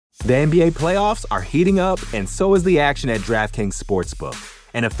The NBA playoffs are heating up, and so is the action at DraftKings Sportsbook,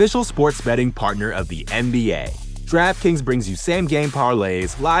 an official sports betting partner of the NBA. DraftKings brings you same-game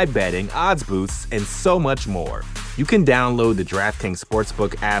parlays, live betting, odds boosts, and so much more. You can download the DraftKings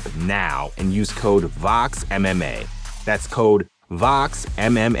Sportsbook app now and use code VOXMMA. That's code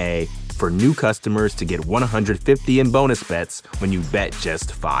VOXMMA for new customers to get $150 in bonus bets when you bet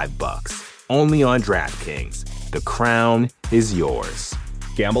just $5. Only on DraftKings. The crown is yours.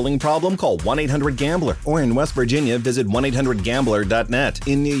 Gambling problem? Call 1-800-GAMBLER. Or in West Virginia, visit 1-800-GAMBLER.net.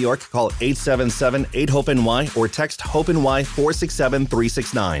 In New York, call 877-8-HOPE-NY or text HOPE-NY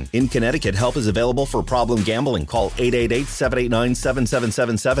 467-369. In Connecticut, help is available for problem gambling. Call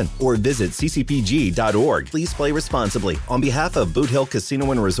 888-789-7777 or visit ccpg.org. Please play responsibly. On behalf of Boot Hill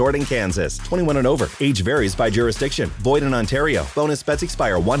Casino and Resort in Kansas, 21 and over. Age varies by jurisdiction. Void in Ontario. Bonus bets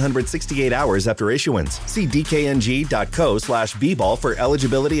expire 168 hours after issuance. See dkng.co/bball for eligibility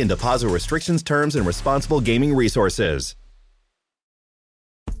and deposit restrictions, terms, and responsible gaming resources.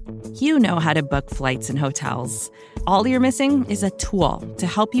 You know how to book flights and hotels. All you're missing is a tool to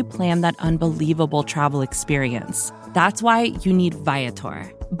help you plan that unbelievable travel experience. That's why you need Viator.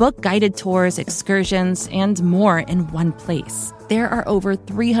 Book guided tours, excursions, and more in one place. There are over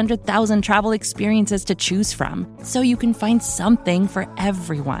 300,000 travel experiences to choose from, so you can find something for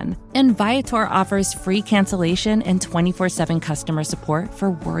everyone. And Viator offers free cancellation and 24/7 customer support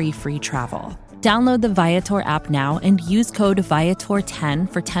for worry-free travel. Download the Viator app now and use code Viator10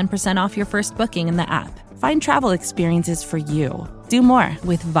 for 10% off your first booking in the app. Find travel experiences for you. Do more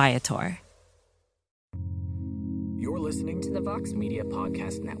with Viator. You're listening to the Vox Media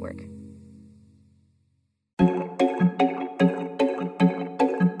Podcast Network.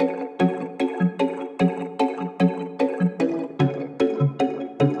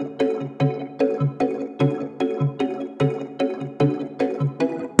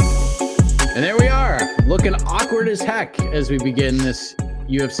 And there we are, looking awkward as heck as we begin this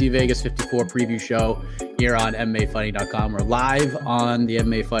UFC Vegas 54 preview show here on MMAfighting.com. We're live on the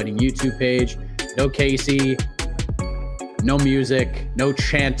MMA Fighting YouTube page. No Casey, no music, no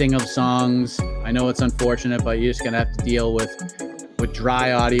chanting of songs. I know it's unfortunate, but you're just going to have to deal with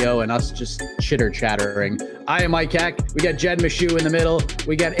dry audio and us just chitter-chattering. I am Mike Heck. We got Jed Meshew in the middle.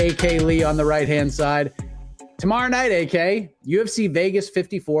 We got AK Lee on the right-hand side. Tomorrow night, AK, UFC Vegas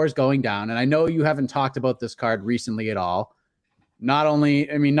 54 is going down, and I know you haven't talked about this card recently at all. Not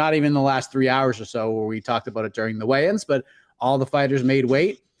even the last 3 hours or so where we talked about it during the weigh-ins, but all the fighters made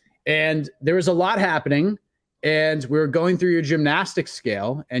weight, and there was a lot happening, and we were going through your gymnastics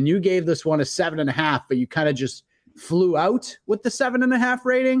scale, and you gave this one a 7.5, but you kind of just flew out with the 7.5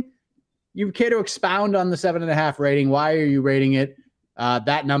 rating. You care to expound on the 7.5 rating? Why are you rating it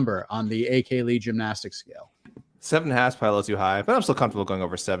that number on the AK Lee gymnastics scale? 7.5 is probably a little too high, but I'm still comfortable going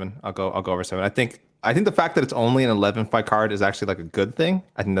over 7. I'll go over 7. I think the fact that it's only an 11 fight card is actually like a good thing.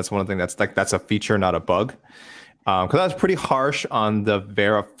 I think that's one thing that's a feature, not a bug. Because I was pretty harsh on the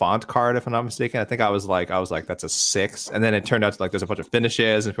Vera Font card, if I'm not mistaken. I think I was like that's a 6, and then it turned out to like there's a bunch of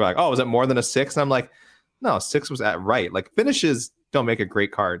finishes, and people are like, oh, was it more than a 6? And I'm like, no, 6 was at right. Like finishes don't make a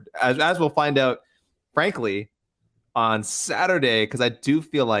great card, as we'll find out, frankly, on Saturday. Because I do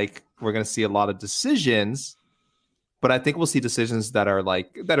feel like we're gonna see a lot of decisions. But I think we'll see decisions that are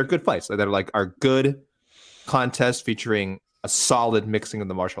good fights, that are good contests featuring a solid mixing of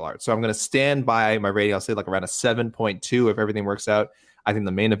the martial arts. So I'm going to stand by my rating. I'll say like around a 7.2 if everything works out. I think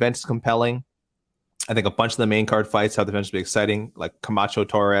the main event is compelling. I think a bunch of the main card fights have the potential to be exciting, like Camacho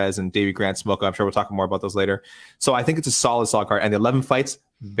Torres and Davey Grant Smoko. I'm sure we'll talk more about those later. So I think it's a solid card. And the 11 fights,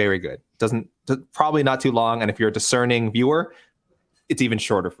 very good. Probably not too long. And if you're a discerning viewer, it's even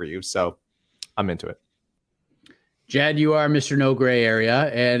shorter for you. So I'm into it. Jed, you are Mr. No Gray Area,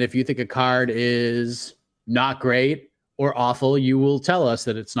 and if you think a card is not great or awful, you will tell us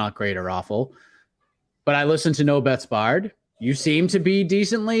that it's not great or awful. But I listened to No Bets Barred. You seem to be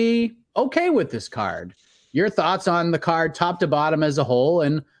decently okay with this card. Your thoughts on the card top to bottom as a whole,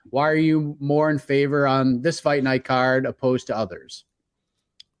 and why are you more in favor on this fight night card opposed to others?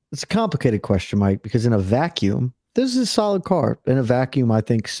 It's a complicated question, Mike, because in a vacuum, this is a solid card. In a vacuum, I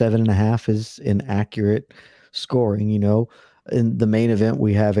think 7.5 is an accurate scoring. In the main event,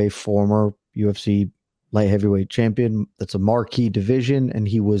 we have a former UFC light heavyweight champion. That's a marquee division, and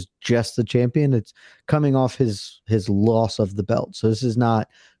he was just the champion. It's coming off his loss of the belt. So this is not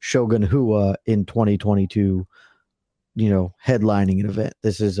Shogun Rua in 2022, headlining an event.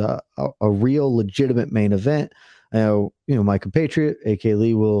 This is a real legitimate main event. My compatriot, AK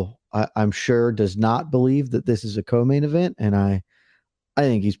Lee, I'm sure does not believe that this is a co-main event, and I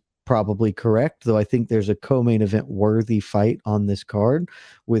think he's probably correct, though I think there's a co-main event worthy fight on this card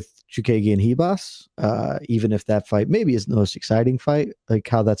with Chukagi and Hibas. Even if that fight maybe isn't the most exciting fight, like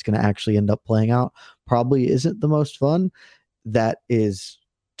how that's going to actually end up playing out probably isn't the most fun. That is,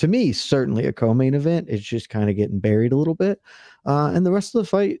 to me, certainly a co-main event. It's just kind of getting buried a little bit. And the rest of the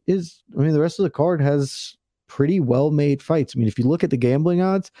fight is, I mean, the rest of the card has pretty well-made fights. I mean, if you look at the gambling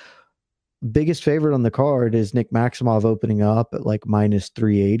odds, biggest favorite on the card is Nick Maximov opening up at like minus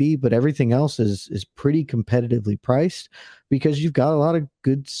 380, but everything else is pretty competitively priced because you've got a lot of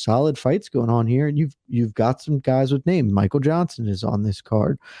good solid fights going on here, and you've got some guys with names. Michael Johnson is on this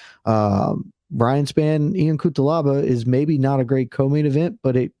card. Brian Spann, Ian Cutelaba is maybe not a great co-main event,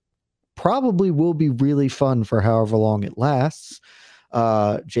 but it probably will be really fun for however long it lasts.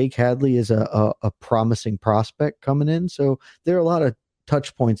 Jake Hadley is a promising prospect coming in, so there are a lot of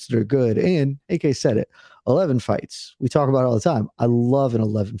touch points that are good. And AK said it, 11 fights. We talk about it all the time. I love an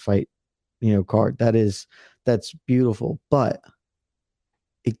 11 fight, card. That's beautiful, but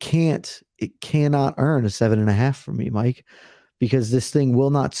it cannot earn a 7.5 for me, Mike, because this thing will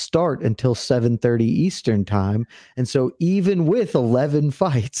not start until 7:30 Eastern time. And so even with 11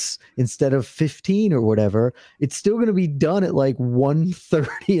 fights instead of 15 or whatever, it's still going to be done at like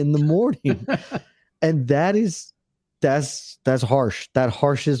 1:30 in the morning. And that's harsh. That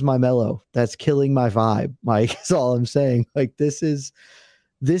harshes my mellow. That's killing my vibe, Mike. That's all I'm saying. Like, this is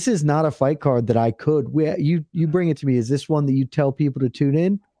not a fight card that I could. You bring it to me. Is this one that you tell people to tune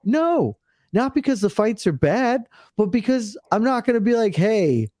in? No, not because the fights are bad, but because I'm not going to be like,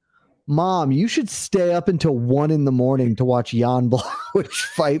 hey, Mom, you should stay up until 1 a.m. to watch Jan Blachowicz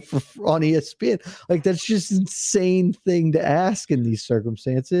fight on ESPN. Like, that's just an insane thing to ask in these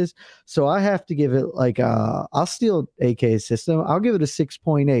circumstances. So I have to give it like I'll steal AK's system. I'll give it a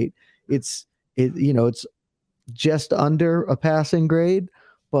 6.8. It's just under a passing grade,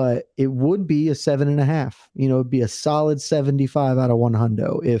 but it would be a 7.5. It'd be a solid 75 out of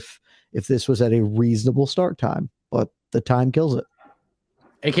 100 if this was at a reasonable start time. But the time kills it.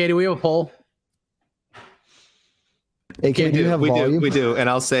 AK, do we have a poll? AK, we do. And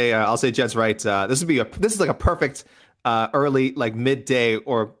I'll say Jed's right. This is like a perfect early, like midday,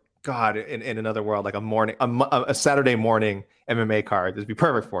 or God, in another world, like a Saturday morning MMA card. This would be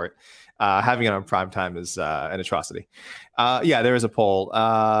perfect for it. Having it on prime time is an atrocity. There is a poll.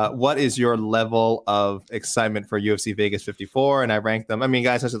 What is your level of excitement for UFC Vegas 54? And I ranked them. I mean,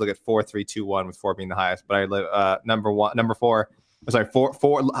 guys, I should look at 4, 3, 2, 1, with 4 being the highest. But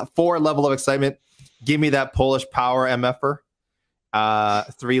four level of excitement. Give me that Polish power MFer.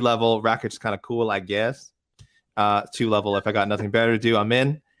 3 level, Rakic is kind of cool, I guess. 2 level, if I got nothing better to do, I'm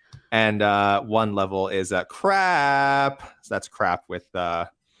in. And 1 level is crap. So that's crap with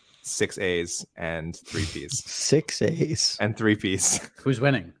 6 A's and 3 P's. 6 A's and 3 P's. Who's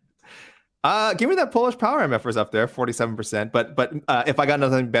winning? Give me that Polish power MFers up there, 47%. But if I got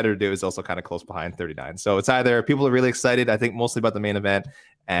nothing better to do, is also kind of close behind, 39. So it's either people are really excited, I think mostly about the main event,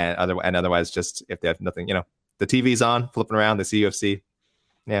 and otherwise just if they have nothing, the TV's on, flipping around, they see UFC,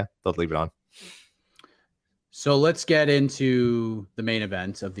 they'll leave it on. So let's get into the main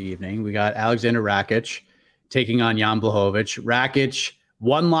event of the evening. We got Alexander Rakic taking on Jan Blachowicz. Rakic,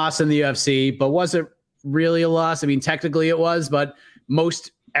 1 loss in the UFC, but was it really a loss? I mean, technically it was, but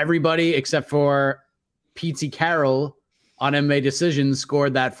most everybody except for Pete Carroll on MMA Decisions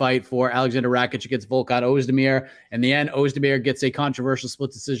scored that fight for Alexander Rakic against Volkan Ozdemir. In the end, Ozdemir gets a controversial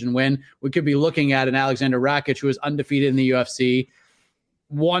split decision win. We could be looking at an Alexander Rakic who is undefeated in the UFC,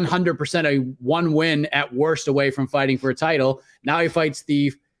 100% a 1 win at worst away from fighting for a title. Now he fights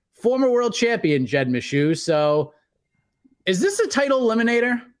the former world champion Jed Meshew. So is this a title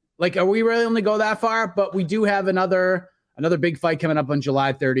eliminator? Like, are we really only go that far? But we do have another big fight coming up on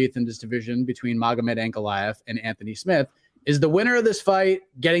July 30th in this division between Magomed Ankalaev and Anthony Smith. Is the winner of this fight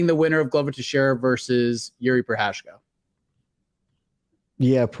getting the winner of Glover Teixeira versus Yuri Prochazka?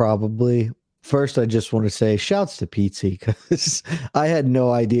 Yeah, probably. First, I just want to say shouts to Pizzi, because I had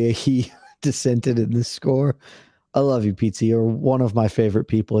no idea he dissented in this score. I love you, Pizzi. You're one of my favorite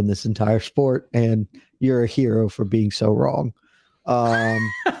people in this entire sport, and you're a hero for being so wrong.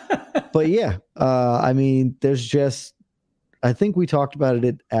 But yeah, I mean, there's just, I think we talked about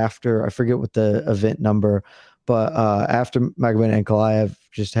it after, I forget what the event number, but after Magomed Ankalaev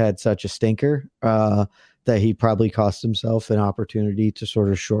just had such a stinker that he probably cost himself an opportunity to sort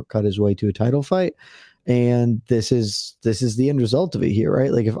of shortcut his way to a title fight. And this is the end result of it here,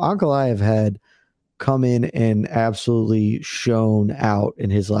 right? Like, if Ankalaev had come in and absolutely shown out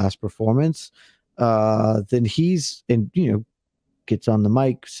in his last performance, then he's, and gets on the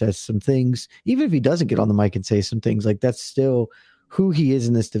mic, says some things. Even if he doesn't get on the mic and say some things, like, that's still who he is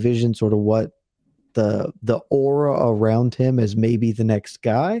in this division, sort of what the aura around him as maybe the next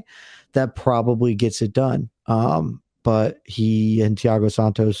guy, that probably gets it done. But he and Thiago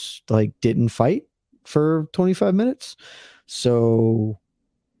Santos like didn't fight for 25 minutes. So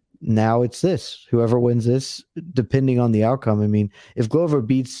now it's this. Whoever wins this, depending on the outcome. I mean, if Glover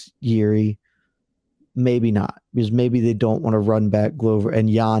beats Yuri, maybe not, because maybe they don't want to run back Glover and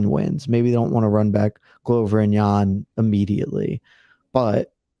Jan wins. Maybe they don't want to run back Glover and Jan immediately.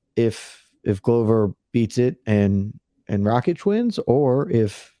 But if Glover beats it and Rakic wins, or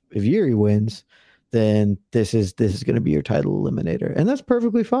if Yuri wins, then this is going to be your title eliminator. And that's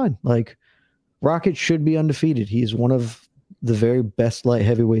perfectly fine. Like, Rakic should be undefeated. He's one of the very best light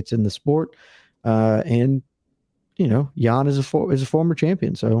heavyweights in the sport. And, you know, Jan is a former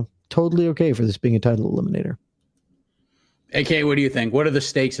champion. So totally okay for this being a title eliminator. AK, what do you think? What are the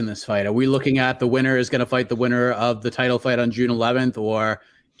stakes in this fight? Are we looking at the winner is going to fight the winner of the title fight on June 11th? Or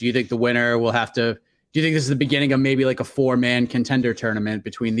do you think the winner will have to, do you think this is the beginning of maybe like a 4-man contender tournament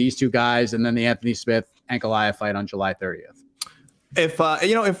between these two guys and then the Anthony Smith Ankalaev fight on July 30th? If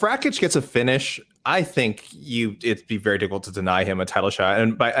Rakic gets a finish, I think it'd be very difficult to deny him a title shot.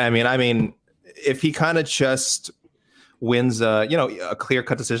 And I mean, if he kind of just wins a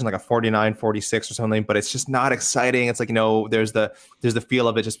clear-cut decision, like a 49-46 or something, but it's just not exciting. It's like, there's the feel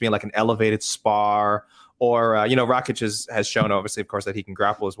of it just being like an elevated spar. Or Rakic has shown, obviously, of course, that he can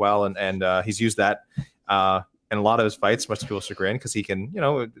grapple as well, and he's used that in a lot of his fights, much to people's chagrin, because he can,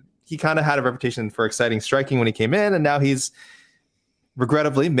 he kind of had a reputation for exciting striking when he came in, and now he's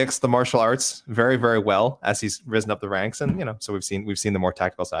regrettably mixed the martial arts very, very well as he's risen up the ranks, and so we've seen the more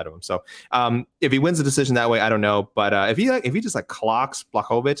tactical side of him. So if he wins the decision that way, I don't know, but if he just like clocks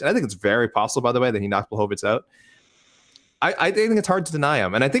Blachowicz, and I think it's very possible, by the way, that he knocks Blachowicz out, I think it's hard to deny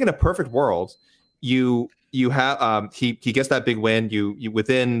him, and I think in a perfect world, you have he gets that big win. You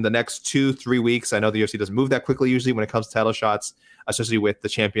within the next 2-3 weeks. I know the UFC doesn't move that quickly usually when it comes to title shots, especially with the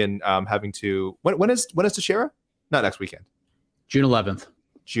champion having to. When is Teixeira? Not next weekend. June 11th.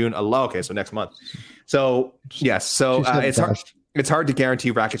 Okay, so next month. So yes, so it's hard to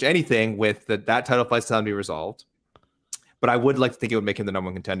guarantee Rakic anything with that title fight still to be resolved. But I would like to think it would make him the number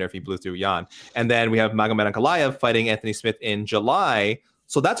one contender if he blew through Jan. And then we have Magomed Ankalaev fighting Anthony Smith in July.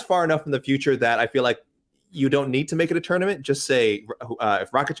 So that's far enough in the future that I feel like you don't need to make it a tournament. Just say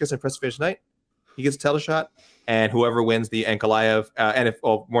if Rakic gets an impressive finish tonight, he gets a title shot, and whoever wins the Ankalaev,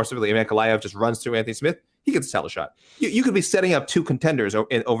 more specifically, if Ankalaev just runs through Anthony Smith, he gets a title shot. You could be setting up 2 contenders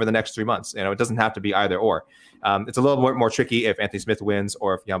over the next 3 months. It doesn't have to be either or. It's a little more tricky if Anthony Smith wins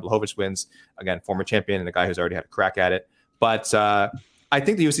or if Jan Blachowicz wins. Again, former champion and a guy who's already had a crack at it. But I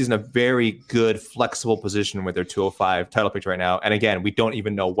think the UFC is in a very good, flexible position with their 205 title picture right now. And again, we don't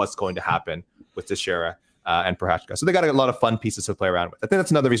even know what's going to happen with Teixeira and Prochazka. So they got a lot of fun pieces to play around with. I think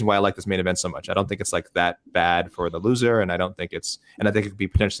that's another reason why I like this main event so much. I don't think it's like that bad for the loser, and I think it could be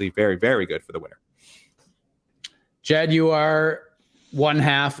potentially very, very good for the winner. Jed, you are one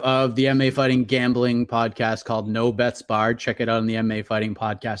half of the MMA Fighting Gambling podcast called No Bets Barred. Check it out on the MMA Fighting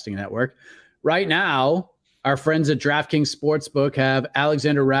Podcasting Network. Right now, our friends at DraftKings Sportsbook have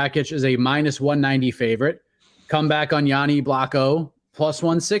Alexander Rakic as a -190 favorite. Comeback on Yanni Blachowicz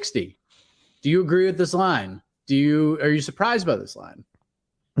 +160. Do you agree with this line? Are you surprised by this line?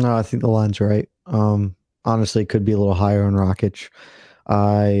 No, I think the line's right. Honestly, it could be a little higher on Rakic.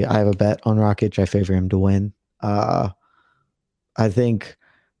 I have a bet on Rakic. I favor him to win. I think,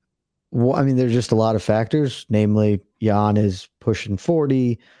 there's just a lot of factors, namely Jan is pushing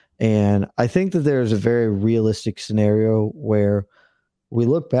 40. And I think that there's a very realistic scenario where we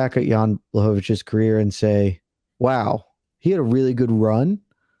look back at Jan Blachowicz' career and say, wow, he had a really good run,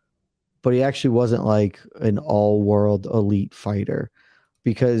 but he actually wasn't like an all-world elite fighter,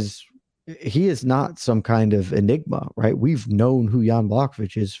 because he is not some kind of enigma, right? We've known who Jan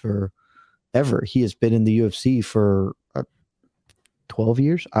Blachowicz is forever. He has been in the UFC for 12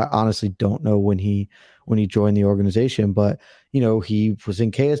 years. I honestly don't know when he joined the organization, but he was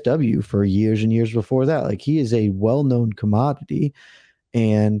in KSW for years and years before that. Like, he is a well-known commodity,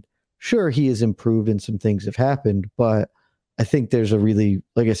 and sure, he has improved and some things have happened, but I think there's a really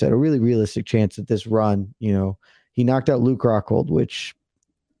realistic chance that this run, he knocked out Luke Rockhold, which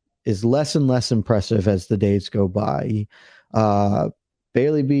is less and less impressive as the days go by. He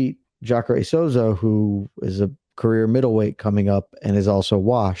barely beat Jacare Souza, who is a career middleweight coming up and is also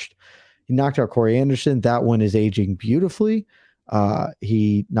washed. He knocked out Corey Anderson. That one is aging beautifully.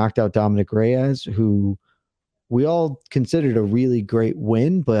 He knocked out Dominic Reyes, who we all considered a really great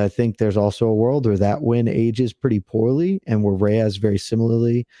win, but I think there's also a world where that win ages pretty poorly, and where Reyes very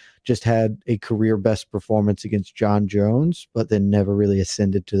similarly just had a career best performance against John Jones, but then never really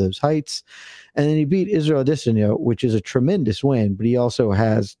ascended to those heights. And then he beat Israel Adesanya, which is a tremendous win, but he also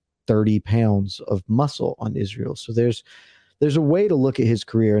has 30 pounds of muscle on Israel. So there's a way to look at his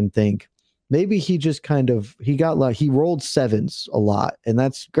career and think maybe he just he rolled sevens a lot, and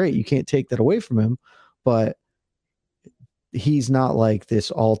that's great. You can't take that away from him, but he's not like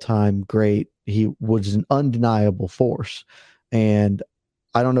this all-time great. He was an undeniable force. And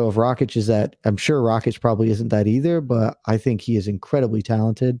I don't know if Rakic is that. I'm sure Rakic probably isn't that either, but I think he is incredibly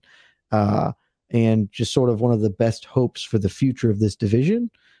talented and just sort of one of the best hopes for the future of this division.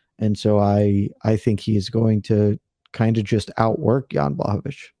 And so I think he is going to kind of just outwork Jan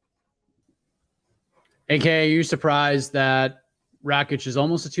Blachowicz. AK, are you surprised that Rakic is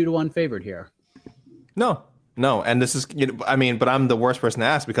almost a 2-1 favorite here? No. And this is, but I'm the worst person to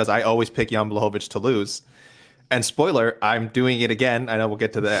ask because I always pick Jan Blachowicz to lose. And spoiler, I'm doing it again. I know we'll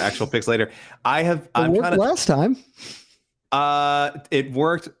get to the actual picks later. Last time. It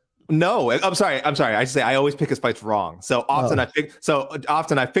worked. No, I'm sorry. I say I always pick his fights wrong. So often I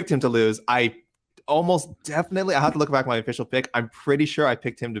picked him to lose. I almost definitely, I have to look back at my official pick. I'm pretty sure I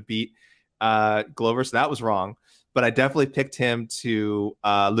picked him to beat Glover. So that was wrong. But I definitely picked him to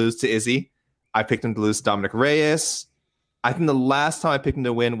lose to Izzy. I picked him to lose to Dominic Reyes. I think the last time I picked him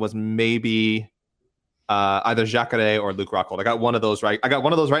to win was maybe either Jacare or Luke Rockhold. I got one of those right. And I got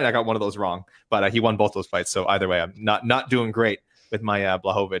one of those wrong. But he won both those fights. So either way, I'm not doing great with my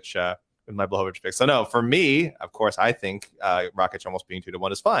Blachowicz pick. So no, for me, of course, I think Rakic almost being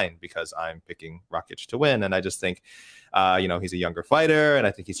 2-1 is fine because I'm picking Rakic to win, and I just think, he's a younger fighter, and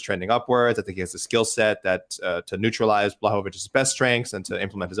I think he's trending upwards. I think he has the skill set that to neutralize Blachowicz's best strengths and to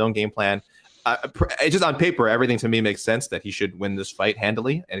implement his own game plan. Just on paper, everything to me makes sense that he should win this fight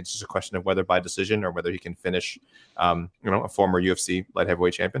handily, and it's just a question of whether by decision or whether he can finish, a former UFC light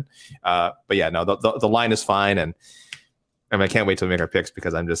heavyweight champion. But yeah, no, the line is fine, and I can't wait to make our picks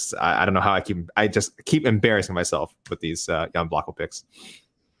because I don't know how I just keep embarrassing myself with these Jan Blachowicz picks.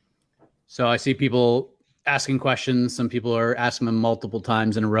 So I see people asking questions. Some people are asking them multiple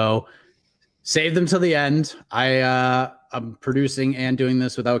times in a row. Save them till the end. I'm producing and doing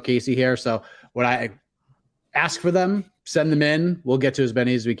this without Casey here. So when I ask for them, send them in. We'll get to as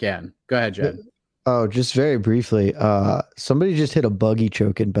many as we can. Go ahead, Jed. Oh, just very briefly. Somebody just hit a buggy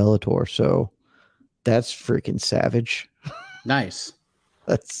choke in Bellator. So that's freaking savage. Nice.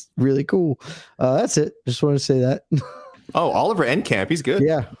 That's really cool. That's it. Just want to say that. Oh, Oliver Enkamp. He's good.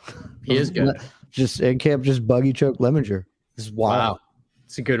 Yeah. He is good. Enkamp just buggy choked Lemminger. This is wild. Wow.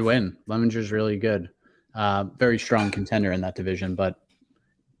 It's a good win. Lemminger's really good. Very strong contender in that division, but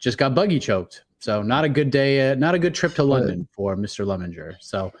just got buggy choked. So not a good day, not a good trip to London for Mr. Lemminger.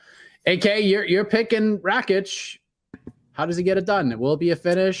 So, AK, you're picking Rakic. How does he get it done? Will it be a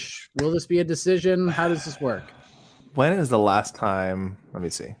finish? Will this be a decision? How does this work? When is the last time? Let me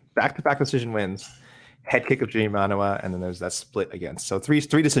see. Back-to-back decision wins. Head kick of Jimmy Manuwa, and then there's that split against. So three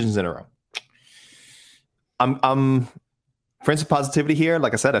decisions in a row. I'm for instance, positivity here.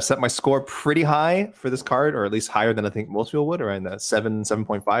 Like I said, I've set my score pretty high for this card, or at least higher than I think most people would, around the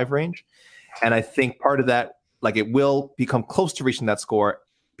 7.5 range. And I think part of that, like, it will become close to reaching that score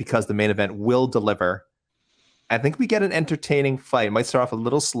because the main event will deliver. I think we get an entertaining fight. It might start off a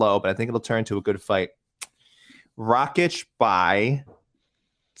little slow, but I think it'll turn into a good fight. Rakic by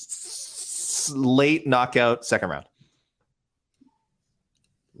late knockout, second round.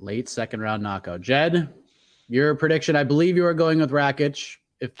 Late second round knockout. Jed, your prediction, I believe you are going with Rakic.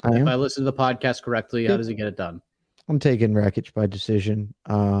 If I listen to the podcast correctly, how does he get it done? I'm taking Rakic by decision.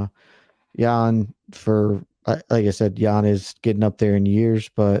 Jan, like I said, Jan is getting up there in years,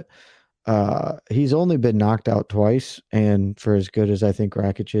 but he's only been knocked out twice. And for as good as I think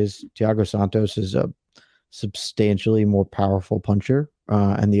Rakic is, Thiago Santos is a substantially more powerful puncher.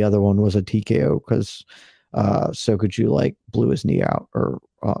 And the other one was a TKO because Sokoudjou blew his knee out, or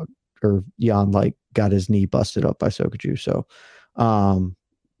Jan got his knee busted up by Sokoudjou. So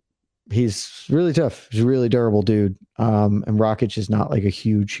he's really tough. He's a really durable dude. And Rakic is not a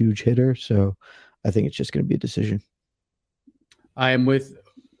huge hitter. So I think it's just going to be a decision. I'm with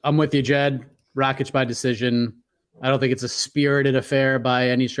you, Jed. Rakic by decision. I don't think it's a spirited affair by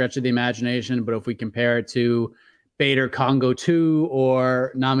any stretch of the imagination, but if we compare it to Bader Congo 2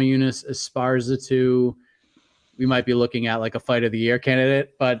 or Namajunas Esparza 2, we might be looking at a fight of the year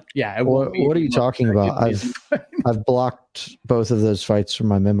candidate. But yeah, what are you talking about? I've blocked both of those fights from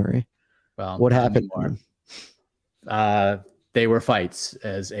my memory. Well, what happened? They were fights,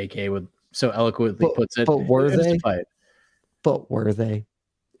 as AK would so eloquently puts it. But were it was they? a fight. But were they?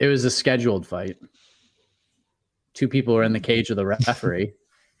 It was a scheduled fight. Two people were in the cage of the referee.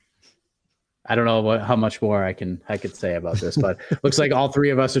 I don't know how much more I could say about this, but looks like all three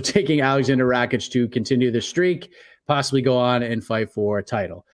of us are taking Alexander Rakic to continue the streak, possibly go on and fight for a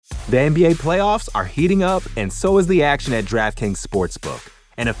title. The NBA playoffs are heating up, and so is the action at DraftKings Sportsbook,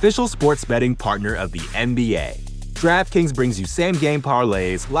 an official sports betting partner of the NBA. DraftKings brings you same-game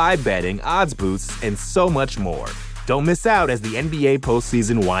parlays, live betting, odds boosts, and so much more. Don't miss out as the NBA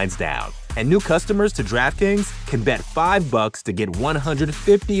postseason winds down. And new customers to DraftKings can bet $5 to get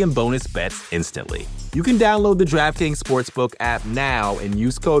 $150 in bonus bets instantly. You can download the DraftKings Sportsbook app now and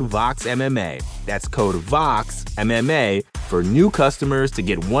use code VOXMMA. That's code VOXMMA for new customers to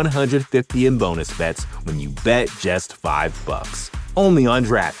get $150 in bonus bets when you bet just $5. Only on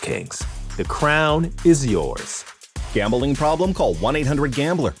DraftKings. The crown is yours. Gambling problem? Call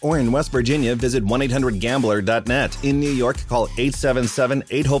 1-800-GAMBLER. Or in West Virginia, visit 1-800-GAMBLER.net. In New York, call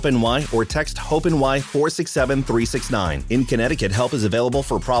 877-8-HOPE-NY or text HOPE-NY 467-369. In Connecticut, help is available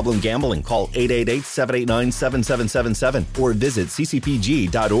for problem gambling. Call 888-789-7777 or visit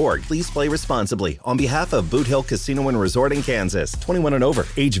ccpg.org. Please play responsibly. On behalf of Boot Hill Casino and Resort in Kansas, 21 and over.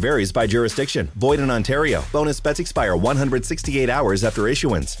 Age varies by jurisdiction. Void in Ontario. Bonus bets expire 168 hours after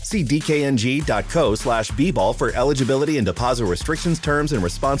issuance. See dkng.co/bball for eligibility and deposit restrictions, terms, and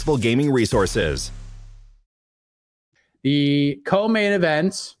responsible gaming resources. The co-main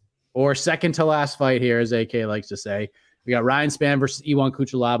event, or second to last fight here, as AK likes to say, we got Ryan Spann versus Ion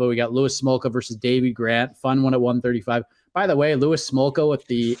Cutelaba. We got Louis Smolka versus David Grant. Fun one at 135. By the way, Louis Smolka with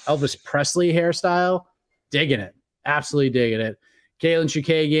the Elvis Presley hairstyle, digging it. Absolutely digging it. Katlyn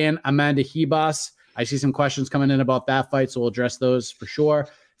Chookagian, Amanda Ribas. I see some questions coming in about that fight, so we'll address those for sure.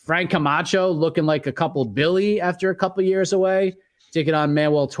 Frank Camacho looking like a couple Billy after a couple years away, taking on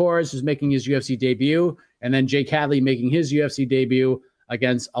Manuel Torres, who's making his UFC debut, and then Jake Hadley making his UFC debut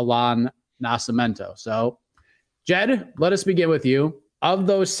against Alan Nascimento. So, Jed, let us begin with you. Of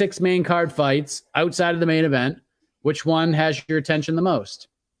those 6 main card fights outside of the main event, which one has your attention the most?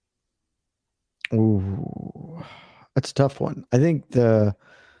 Ooh, that's a tough one. I think there's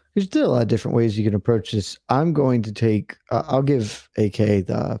still a lot of different ways you can approach this. I'm going to take, I'll give AK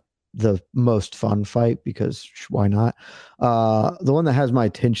the most fun fight because why not? The one that has my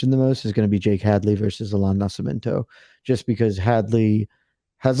attention the most is going to be Jake Hadley versus Alan Nascimento, just because Hadley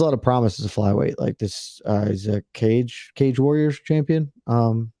has a lot of promise as a flyweight. Like this, he's a Cage Warriors champion.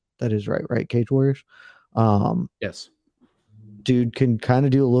 That is right? Cage Warriors. Yes. Dude can kind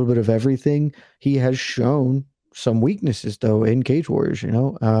of do a little bit of everything. He has shown some weaknesses though in Cage Warriors,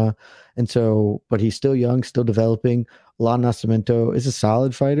 and so, but he's still young, still developing. Alan Nascimento is a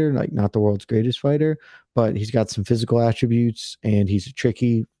solid fighter, like not the world's greatest fighter, but he's got some physical attributes and he's a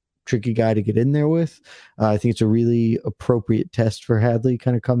tricky guy to get in there with. I think it's a really appropriate test for Hadley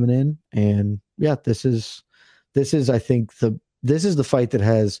kind of coming in. And yeah, this is I think this is the fight that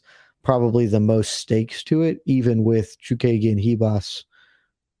has probably the most stakes to it, even with Chookagian Ribas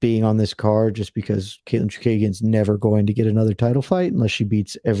being on this card, just because Katlyn Chookagian's never going to get another title fight unless she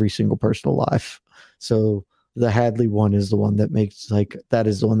beats every single person alive. So the Hadley one is the one that that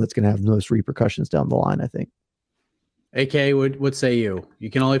is the one that's going to have the most repercussions down the line, I think. AK, what say you?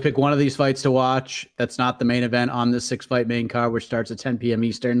 You can only pick one of these fights to watch. That's not the main event on this 6-fight main card, which starts at 10 p.m.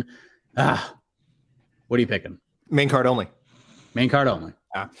 Eastern. What are you picking? Main card only. Main card only.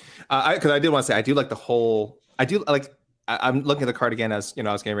 Yeah. Because I did want to say, I do like the whole, I'm looking at the card again as, I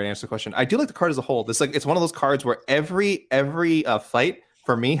was getting ready to answer the question. I do like the card as a whole. It's one of those cards where every fight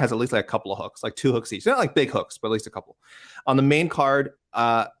for me has at least like a couple of hooks, like 2 hooks each. Not like big hooks, but at least a couple. On the main card,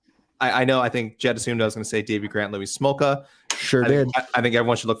 I think Jed assumed I was going to say Davey Grant, Louis Smolka. Sure did. I think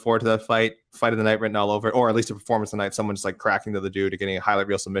everyone should look forward to that fight of the night written all over, or at least a performance of the night. Someone just like cracking to the dude or getting a highlight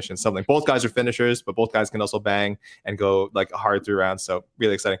reel submission. Something. Both guys are finishers, but both guys can also bang and go like hard through rounds. So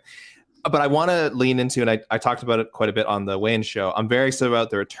really exciting. But I want to lean into, and I talked about it quite a bit on the weigh-in show. I'm very excited about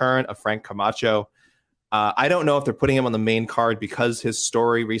the return of Frank Camacho. I don't know if they're putting him on the main card because his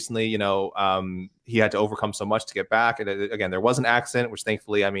story recently, he had to overcome so much to get back. And again, there was an accident, which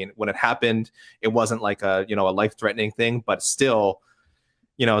thankfully, when it happened, it wasn't like a life-threatening thing, but still,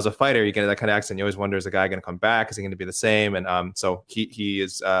 as a fighter, you get that kind of accident. You always wonder, is the guy going to come back? Is he going to be the same? And so he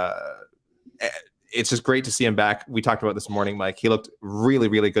is, it's just great to see him back. We talked about this morning, Mike. He looked really,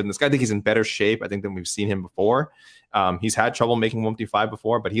 really good in this guy. I think he's in better shape, than we've seen him before. He's had trouble making 155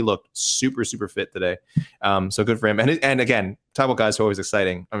 before, but he looked super, super fit today. So good for him. And again, talk about guys who are always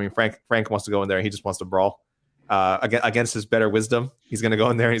exciting. Frank wants to go in there. He just wants to brawl. against his better wisdom. He's going to go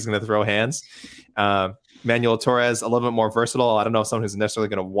in there and he's going to throw hands. Manuel Torres, a little bit more versatile. I don't know if someone who's necessarily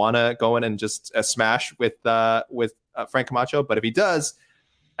going to want to go in and just smash with Frank Camacho, but if he does,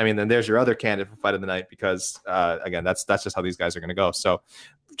 I mean, then there's your other candidate for fight of the night because again, that's just how these guys are going to go. So,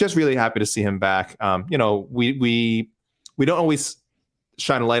 just really happy to see him back. We don't always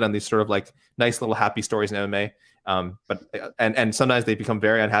shine a light on these sort of like nice little happy stories in MMA. But sometimes they become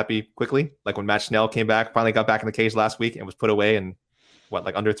very unhappy quickly. Like when Matt Schnell came back, finally got back in the cage last week and was put away in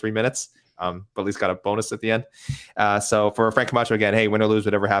under 3 minutes. But at least got a bonus at the end. So for Frank Camacho again, hey, win or lose,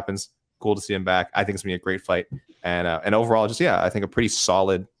 whatever happens, cool to see him back. I think it's gonna be a great fight. And overall, I think a pretty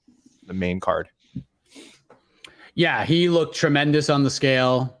solid main card. Yeah, he looked tremendous on the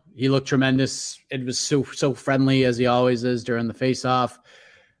scale. He looked tremendous. It was so friendly as he always is during the face-off.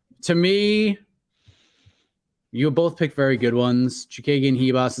 To me, you both picked very good ones. Chookagian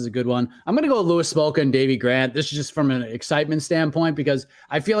Ribas is a good one. I'm going to go Louis Smolka and Davy Grant. This is just from an excitement standpoint because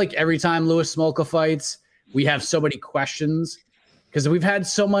I feel like every time Louis Smolka fights, we have so many questions because we've had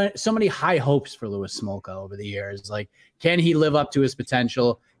so many high hopes for Louis Smolka over the years. Like, can he live up to his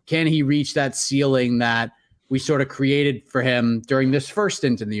potential? Can he reach that ceiling that we sort of created for him during this first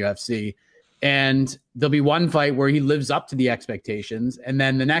stint in the UFC? And there'll be one fight where he lives up to the expectations. And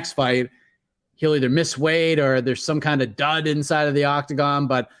then the next fight, he'll either miss weight or there's some kind of dud inside of the octagon.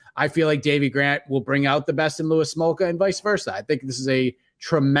 But I feel like Davy Grant will bring out the best in Louis Smolka and vice versa. I think this is a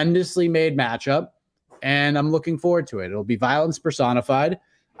tremendously made matchup, and I'm looking forward to it. It'll be violence personified.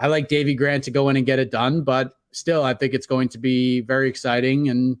 I like Davy Grant to go in and get it done, but still, I think it's going to be very exciting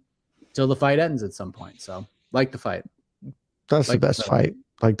until the fight ends at some point. So, like the fight. That's the best fight.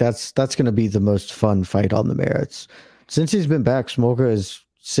 Like that's going to be the most fun fight on the merits. Since he's been back, Smolka is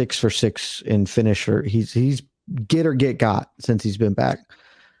 6 for 6 in finisher. He's get or get got since he's been back.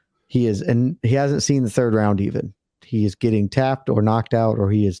 He is, and he hasn't seen the third round even. He is getting tapped or knocked out, or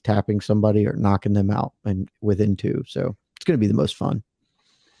he is tapping somebody or knocking them out and within 2. So it's going to be the most fun.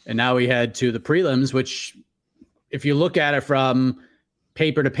 And now we head to the prelims, which if you look at it from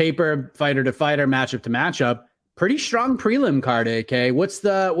paper to paper, fighter to fighter, matchup to matchup, pretty strong prelim card, AK. What's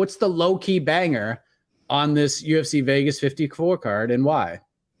the low key banger on this UFC Vegas 54 card and why?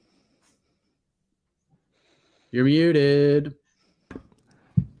 You're muted.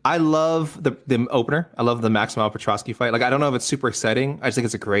 I love the opener. I love the Maximov Petroski fight. Like, I don't know if it's super exciting. I just think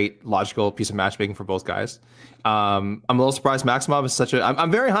it's a great logical piece of matchmaking for both guys. I'm a little surprised Maximov is such a. I'm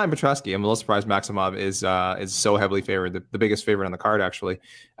very high on Petroski. I'm a little surprised Maximov is so heavily favored, the biggest favorite on the card actually.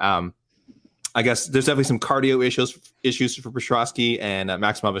 I guess there's definitely some cardio issues for Petroski, and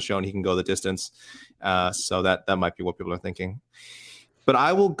Maximov has shown he can go the distance. So that might be what people are thinking. But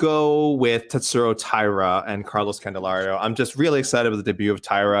I will go with Tatsuro Taira and Carlos Candelario. I'm just really excited with the debut of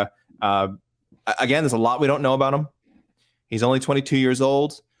Taira. Again, there's a lot we don't know about him. He's only 22 years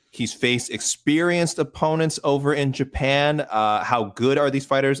old. He's faced experienced opponents over in Japan. How good are these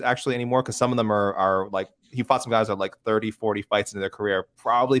fighters actually anymore? Because some of them are like, he fought some guys that are like 30, 40 fights into their career,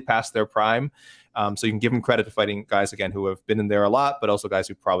 probably past their prime. So you can give him credit to fighting guys, again, who have been in there a lot, but also guys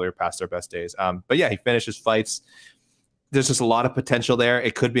who probably are past their best days. But yeah, he finishes fights. There's just a lot of potential there.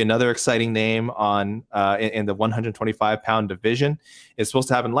 It could be another exciting name on in the 125-pound division. It's supposed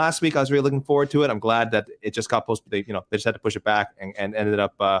to happen last week. I was really looking forward to it. I'm glad that it just got posted. They just had to push it back and ended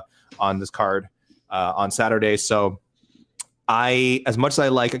up on this card on Saturday. So as much as I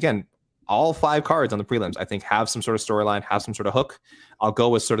like, again, all 5 cards on the prelims, I think have some sort of storyline, have some sort of hook. I'll go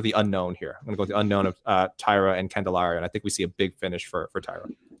with sort of the unknown here. I'm going to go with the unknown of Taira and Candelario, and I think we see a big finish for Taira.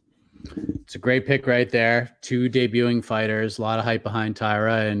 It's a great pick right there. 2 debuting fighters, a lot of hype behind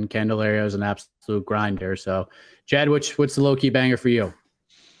Taira, and Candelario is an absolute grinder. So, Jed, what's the low-key banger for you?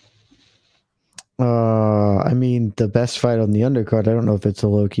 I mean, the best fight on the undercard, I don't know if it's a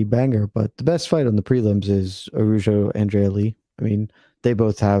low-key banger, but the best fight on the prelims is Araujo Andrea Lee. I mean, they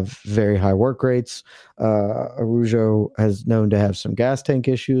both have very high work rates. Araujo has known to have some gas tank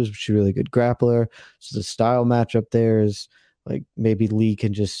issues, but she's a really good grappler. So the style matchup there is like maybe Lee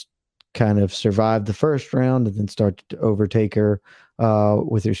can just kind of survive the first round and then start to overtake her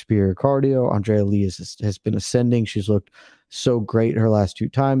with her superior cardio. Andrea Lee has been ascending. She's looked so great her last 2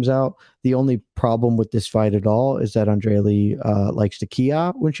 times out. The only problem with this fight at all is that Andrea Lee likes to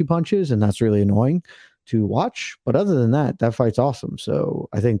kia when she punches, and that's really annoying to watch. But other than that fight's awesome. So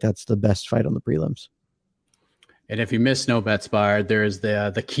I think that's the best fight on the prelims. And if you miss No Bets Bar, there's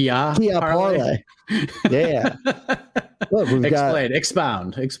the Kia parlay. Yeah. Look,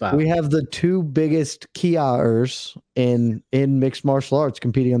 expound. We have the 2 biggest Kiaers in mixed martial arts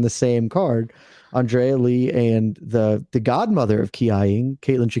competing on the same card, Andrea Lee and the godmother of Kiaing,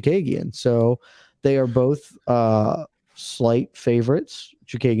 Caitlin Chookagian. So They are both slight favorites.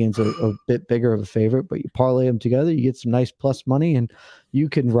 Chukagian's a bit bigger of a favorite, but you parlay them together, you get some nice plus money, and you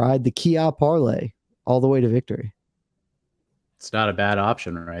can ride the Kia parlay all the way to victory. It's not a bad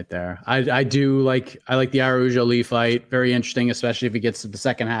option right there. I like the Araujo Lee fight. Very interesting, especially if he gets to the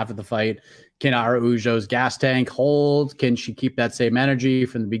second half of the fight. Can Araujo's gas tank hold? Can she keep that same energy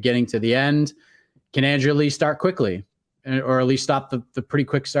from the beginning to the end? Can Andrea Lee start quickly, or at least stop the pretty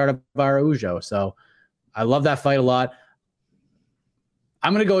quick start of Araujo? So I love that fight a lot.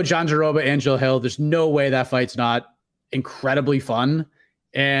 I'm going to go with John Jaroba, Angel Hill. There's no way that fight's not incredibly fun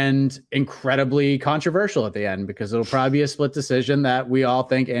and incredibly controversial at the end, because it'll probably be a split decision that we all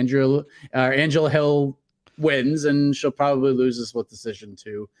think Angel Hill wins, and she'll probably lose a split decision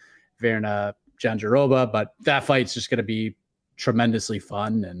to Virna Jandiroba. But that fight's just going to be tremendously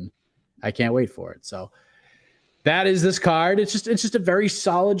fun, and I can't wait for it. So that is this card. It's just a very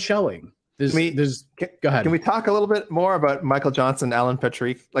solid showing. Go ahead. Can we talk a little bit more about Michael Johnson, Alan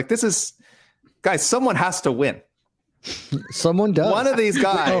Patrick? Like, this is, guys, someone has to win. Someone does. One of these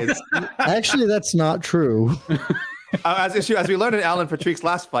guys. Actually, that's not true. As we learned in Alan Patrick's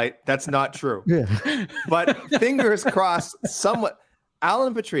last fight, that's not true. Yeah. But fingers crossed,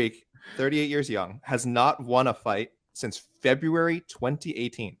 Alan Patrick, 38 years young, has not won a fight since February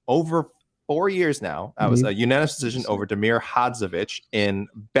 2018. Over 4 years now. That was a unanimous decision over Damir Hadzovic in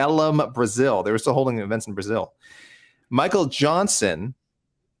Belém, Brazil. They were still holding events in Brazil. Michael Johnson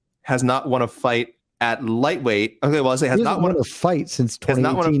has not won a fight at lightweight. Okay, well, I say has not won a fight since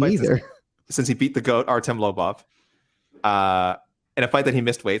 2018 either. Since he beat the GOAT, Artem Lobov, in a fight that he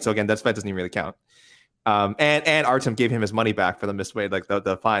missed weight. So again, that fight doesn't even really count. And Artem gave him his money back for the missed weight, like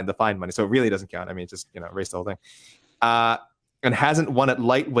the fine money. So it really doesn't count. I mean, just erase the whole thing. And hasn't won at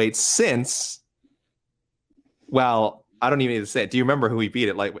lightweight since. Well, I don't even need to say it. Do you remember who he beat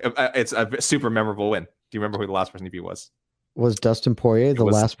at lightweight? It's a super memorable win. Do you remember who the last person he beat was? Was Dustin Poirier the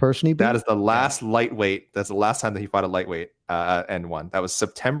last person he beat? That is the last lightweight. That's the last time that he fought at lightweight and won. That was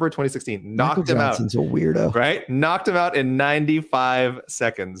September 2016. Knocked him out. Johnson's a weirdo, right? Knocked him out in 95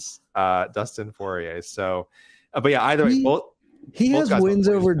 seconds. Dustin Poirier. So, but yeah, either way, both has wins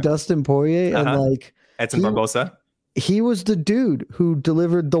over Dustin Poirier and like Edson Barbosa. He was the dude who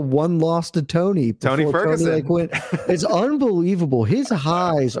delivered the one loss to Tony Ferguson. It's unbelievable. His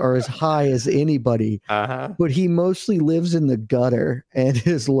highs are as high as anybody, but he mostly lives in the gutter, and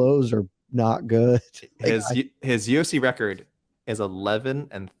his lows are not good. His UFC record is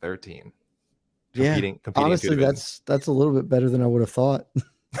 11-13. Competing honestly, that's a little bit better than I would have thought.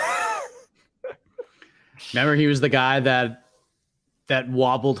 Remember, he was the guy that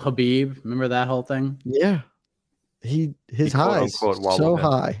wobbled Khabib. Remember that whole thing? Yeah. His highs so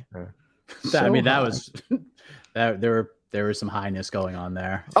high. Yeah. I mean, that was that there was some highness going on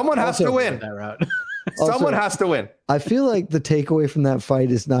there. Someone has to win that route. Someone has to win. I feel like the takeaway from that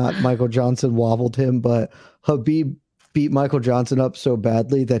fight is not Michael Johnson wobbled him, but Khabib beat Michael Johnson up so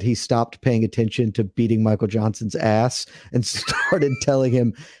badly that he stopped paying attention to beating Michael Johnson's ass and started telling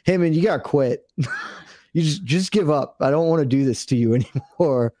him, "Hey man, you gotta quit. You just give up. I don't want to do this to you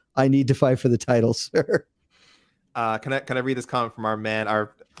anymore. I need to fight for the title, sir." Can I read this comment from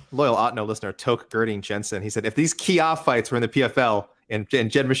our loyal Otno listener, Toke Girding Jensen? He said, if these Kia fights were in the PFL, in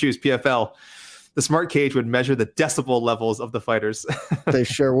Jed Meshews PFL, the smart cage would measure the decibel levels of the fighters. They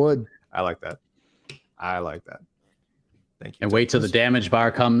sure would. I like that. Thank you. And wait till the damage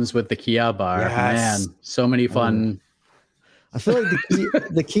bar comes with the Kia bar. Yes. Man, so many fun. I feel like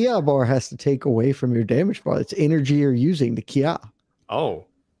the Kia bar has to take away from your damage bar. It's energy you're using, the Kia. Oh,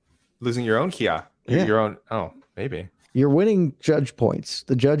 losing your own Kia. Yeah. Your own. Oh, maybe. You're winning judge points.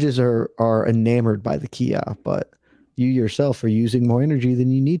 The judges are enamored by the Kia, but you yourself are using more energy than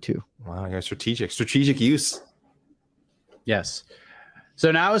you need to. Wow, you're strategic use. Yes.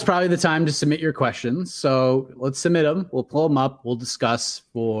 So now is probably the time to submit your questions. So let's submit them. We'll pull them up. We'll discuss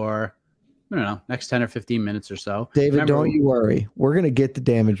for, I don't know, next 10 or 15 minutes or so. David, don't you worry. We're going to get the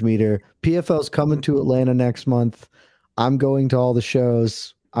damage meter. PFL's coming to Atlanta next month. I'm going to all the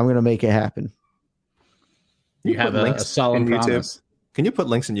shows. I'm going to make it happen. You have a solemn promise. Can you put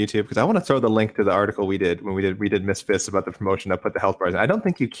links in YouTube? Because I want to throw the link to the article we did when we did Misfits about the promotion. I put the health bars in. I don't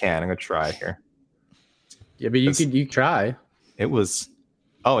think you can. I'm going to try here. Yeah, but you try. It was...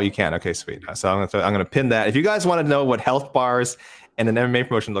 Oh, you can. Okay, sweet. So I'm going to pin that. If you guys want to know what health bars and an MMA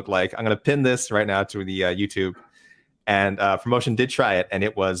promotion look like, I'm going to pin this right now to the YouTube. And promotion did try it, and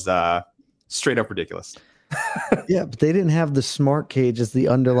it was straight up ridiculous. Yeah, but they didn't have the smart cage as the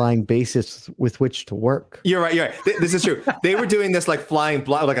underlying basis with which to work. You're right. You're right. This is true. They were doing this like flying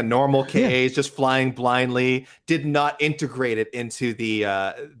blind, like a normal cage, just flying blindly. Did not integrate it into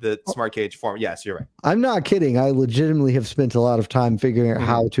the smart cage form. Yes, you're right. I'm not kidding. I legitimately have spent a lot of time figuring out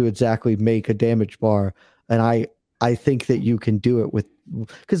how to exactly make a damage bar, and I think that you can do it with,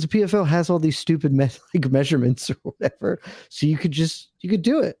 because the PFL has all these stupid measurements or whatever. So you could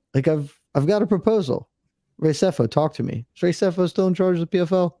do it. Like I've got a proposal. Ray Sefo, talk to me. Is Ray Sefo still in charge of the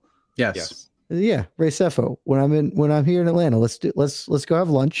PFL? Yes. Yeah, Ray Sefo. When I'm here in Atlanta, let's go have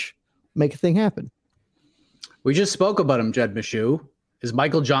lunch, make a thing happen. We just spoke about him, Jed Meshew. Is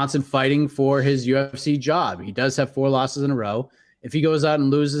Michael Johnson fighting for his UFC job? He does have 4 losses in a row. If he goes out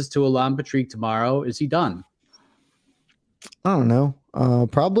and loses to Alan Patrick tomorrow, is he done? I don't know.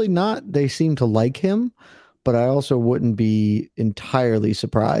 Probably not. They seem to like him, but I also wouldn't be entirely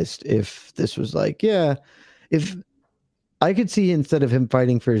surprised if this was like, yeah, if I could see, instead of him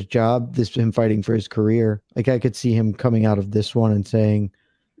fighting for his job, him fighting for his career. Like I could see him coming out of this one and saying,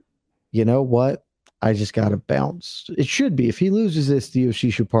 you know what? I just got to bounce. It should be. If he loses this, the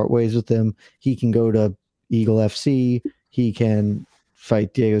UFC should part ways with him. He can go to Eagle FC. He can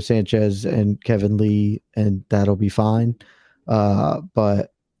fight Diego Sanchez and Kevin Lee, and that'll be fine.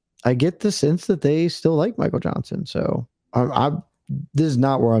 But I get the sense that they still like Michael Johnson. So this is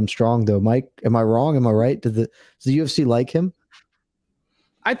not where I'm strong, though. Mike, am I wrong? Am I right? Does the UFC like him?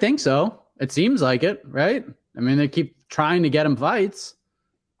 I think so. It seems like it, right? I mean, they keep trying to get him fights.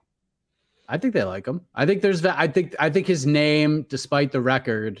 I think they like him. I think I think his name, despite the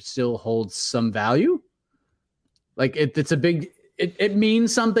record, still holds some value. Like it's a big. It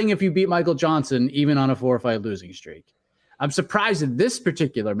means something if you beat Michael Johnson, even on a 4-fight losing streak. I'm surprised at this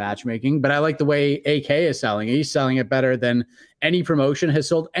particular matchmaking, but I like the way AK is selling it. He's selling it better than any promotion has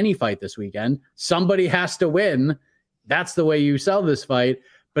sold any fight this weekend. Somebody has to win. That's the way you sell this fight.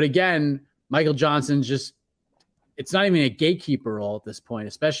 But again, Michael Johnson's just, it's not even a gatekeeper role at this point,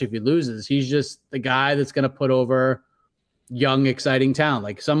 especially if he loses. He's just the guy that's going to put over young, exciting talent.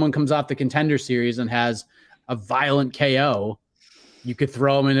 Like someone comes off the Contender Series and has a violent KO. You could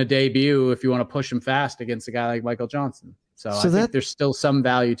throw him in a debut if you want to push him fast against a guy like Michael Johnson. So I think there's still some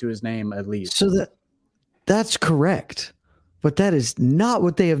value to his name, at least. So that's correct. But that is not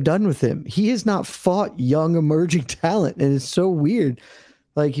what they have done with him. He has not fought young emerging talent. And it's so weird.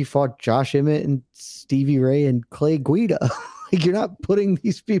 Like he fought Josh Emmett and Stevie Ray and Clay Guida. Like you're not putting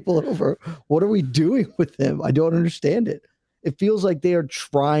these people over. What are we doing with him? I don't understand it. It feels like they are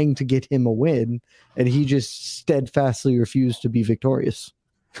trying to get him a win, and he just steadfastly refused to be victorious.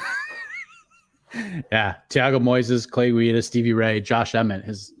 Yeah, Thiago Moises, Clay Guida, Stevie Ray, Josh Emmett,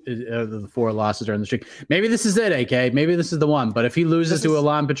 the 4 losses during the streak. Maybe this is it, AK. Maybe this is the one. But if he loses to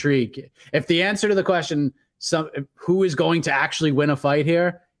Alan Patrick, if the answer to the question, who is going to actually win a fight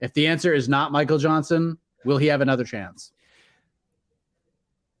here, if the answer is not Michael Johnson, will he have another chance?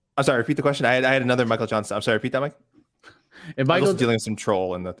 I'm sorry, repeat the question. I had another Michael Johnson. I'm sorry, repeat that, Mike. If Michael I was dealing with some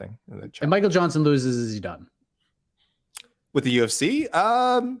troll in the thing. If Michael Johnson loses, is he done? With the UFC?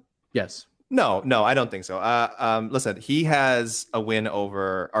 Yes. No, I don't think so. Listen, he has a win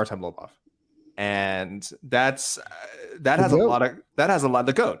over Artem Lobov, and that has a lot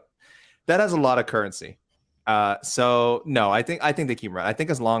of currency. So no, I think they keep running. I think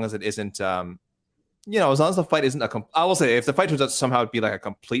as long as it isn't, as long as the fight isn't I will say, if the fight turns out to somehow be like a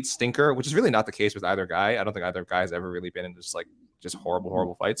complete stinker, which is really not the case with either guy. I don't think either guy has ever really been in just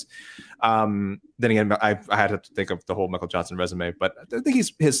horrible fights. Then again, I had to think of the whole Michael Johnson resume, but I think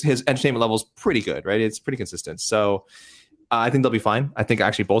his entertainment level is pretty good, right? It's pretty consistent. So I think they'll be fine. I think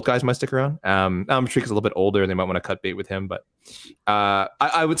actually both guys might stick around. Patrick is a little bit older, and they might want to cut bait with him. But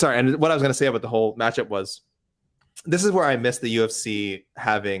I would, sorry. And what I was going to say about the whole matchup was, this is where I miss the UFC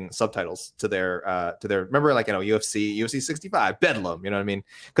having subtitles to their remember, like, UFC 65 Bedlam, you know what I mean?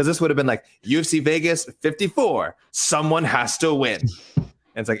 Because this would have been like UFC Vegas 54, someone has to win. And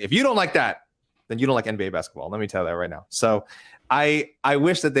it's like, if you don't like that, then you don't like NBA basketball. Let me tell you that right now. So I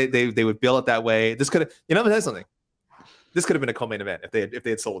wish that they would bill it that way. This could have, I'm gonna tell you something. This could have been a co-main event if they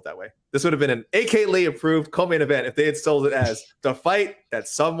had sold it that way. This would have been an AK Lee approved co-main event if they had sold it as the fight that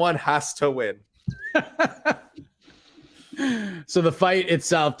someone has to win. So the fight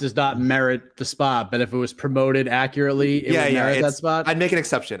itself does not merit the spot, but if it was promoted accurately, it would merit that spot. I'd make an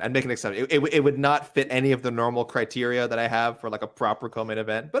exception. It would not fit any of the normal criteria that I have for like a proper co-main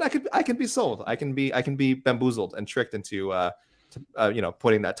event, but I can be sold. I can be bamboozled and tricked into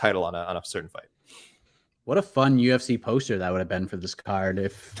putting that title on a certain fight. What a fun UFC poster that would have been for this card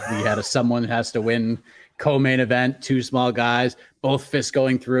if we had a someone has to win co-main event, two small guys, both fists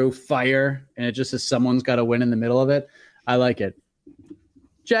going through fire, and it just says someone's got to win in the middle of it. I like it.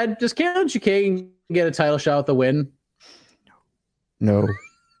 Jed, does Katlyn Chookagian get a title shot with a win? No,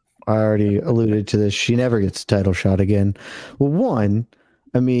 I already alluded to this. She never gets a title shot again. Well, one,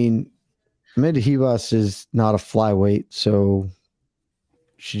 I mean, Amanda Ribas is not a flyweight, so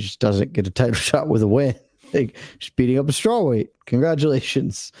she just doesn't get a title shot with a win. Like, she's beating up a strawweight.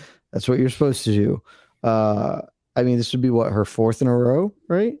 Congratulations. That's what you're supposed to do. I mean, this would be what, her fourth in a row,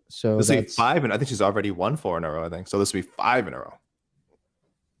 right? So this would be 5, and I think she's already won 4 in a row. I think so. This would be 5 in a row.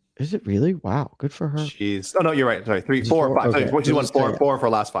 Is it really? Wow, good for her. No, you're right. Sorry, 3, 4, 5. Okay. Sorry, she's won 4 for her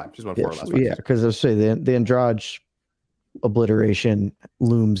last 5. She's won 4 last 5. Yeah, because I was saying the Andrade obliteration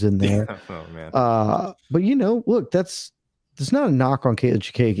looms in there. Oh man. But look, that's not a knock on Katlyn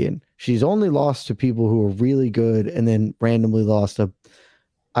Chookagian. She's only lost to people who are really good, and then randomly lost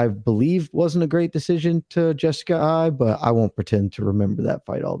I believe wasn't a great decision to Jessica Eye, but I won't pretend to remember that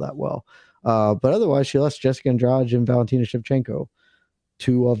fight all that well. But otherwise, she lost Jessica Andrade and Valentina Shevchenko,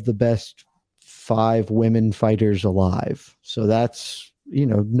 2 of the best 5 women fighters alive. So that's,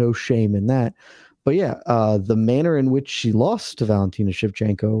 no shame in that. But yeah, the manner in which she lost to Valentina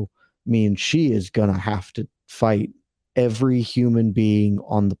Shevchenko means she is going to have to fight every human being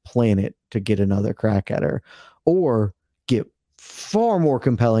on the planet to get another crack at her, or get far more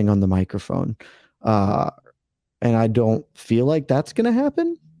compelling on the microphone. And I don't feel like that's going to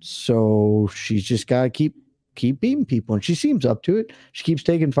happen. So she's just got to keep beating people, and she seems up to it. She keeps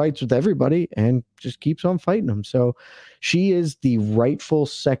taking fights with everybody and just keeps on fighting them. So she is the rightful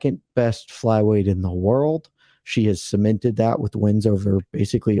second best flyweight in the world. She has cemented that with wins over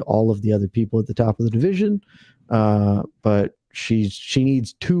basically all of the other people at the top of the division. But she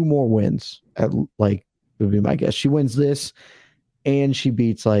needs 2 more wins, would be my guess. She wins this and she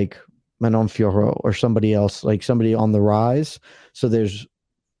beats like Manon Fiorot or somebody else, like somebody on the rise. So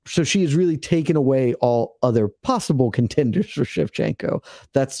she has really taken away all other possible contenders for Shevchenko.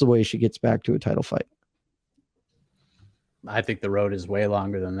 That's the way she gets back to a title fight. I think the road is way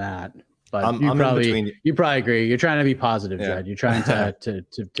longer than that. But I'm you probably agree. You're trying to be positive, Yeah. Jed. You're trying to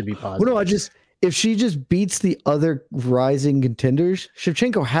be positive. Well, no, if she just beats the other rising contenders,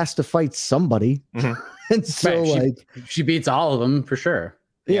 Shevchenko has to fight somebody. Mhm. And so Right, she beats all of them for sure.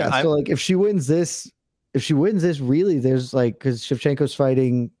 Yeah, so if she wins this, really, there's because Shevchenko's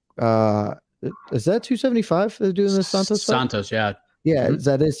fighting. Is that 275? They're doing the Santos fight? Santos, yeah. Yeah, Mhm.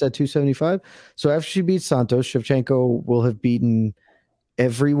 is that 275? So after she beats Santos, Shevchenko will have beaten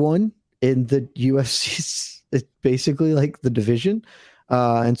everyone in the UFC, basically like the division.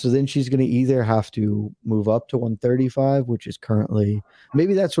 And so then she's going to either have to move up to 135, which is currently,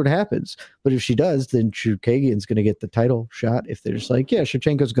 maybe that's what happens. But if she does, then Chookagian's going to get the title shot. If they're just like, yeah,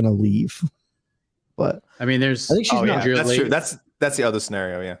 Shevchenko's going to leave. But I mean, I think she's Andrea that's Lee. true. That's the other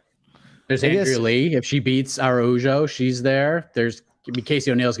scenario. Yeah. There's Andrea Lee. If she beats Araujo, she's there. Casey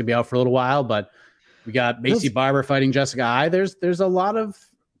O'Neill's gonna be out for a little while, but we got Macy Barber fighting Jessica Eye. There's a lot of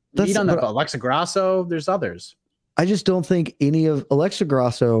meat on that. Alexa Grasso. There's others. I just don't think any of Alexa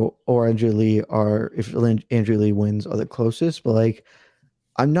Grasso or Andrea Lee if Andrea Lee wins, are the closest. But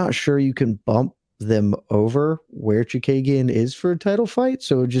I'm not sure you can bump them over where Chookagian is for a title fight.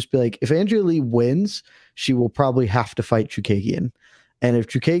 So it would just be if Andrea Lee wins, she will probably have to fight Chookagian. And if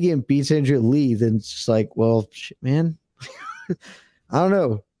Chookagian beats Andrea Lee, then it's just well, shit, man, I don't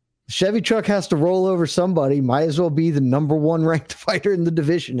know. Chevy truck has to roll over somebody. Might as well be the number 1 ranked fighter in the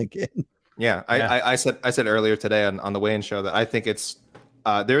division again. Yeah, I said earlier today on the weigh-in show that I think it's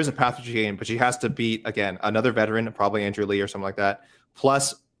there is a path for Chookagian, but she has to beat again another veteran, probably Andrea Lee or something like that,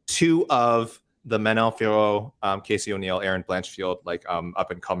 plus 2 of the Manon Fiorot, Casey O'Neill, Erin Blanchfield,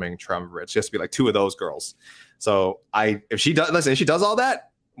 up and coming triumvirates. Just to be 2 of those girls. So if she does all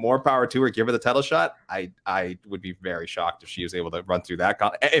that, more power to her. Give her the title shot. I would be very shocked if she was able to run through that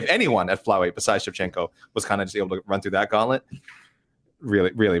gauntlet. If anyone at flyweight besides Shevchenko was kind of just able to run through that gauntlet,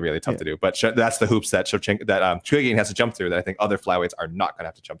 really, really, really tough to do. But that's the hoops that Chookagian has to jump through that I think other flyweights are not going to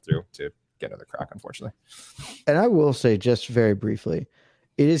have to jump through to get another crack, unfortunately. And I will say, just very briefly,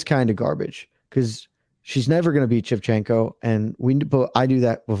 it is kind of garbage because she's never going to beat Shevchenko, and I knew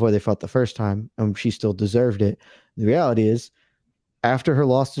that before they fought the first time, and she still deserved it. The reality is, after her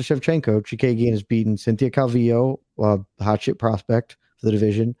loss to Shevchenko, Chookagian has beaten Cynthia Calvillo, hot shit prospect for the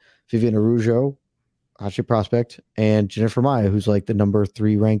division, Viviane Araujo, hot shit prospect, and Jennifer Maia, who's the number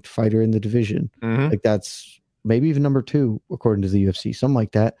 3 ranked fighter in the division. Mm-hmm. That's maybe even number 2 according to the UFC, something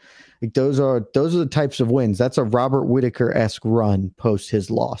like that. Those are the types of wins. That's a Robert Whittaker-esque run post his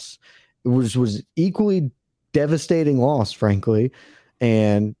loss. It was equally devastating loss, frankly.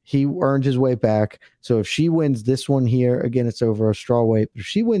 and he earned his way back. So if she wins this one here, again, it's over a strawweight. If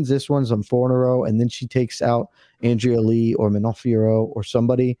she wins this one, some 4 in a row, and then she takes out Andrea Lee or Montefiore or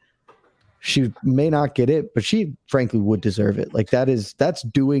somebody, she may not get it, but she frankly would deserve it. Like that's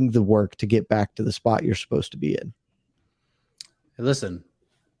doing the work to get back to the spot you're supposed to be in. Hey, listen,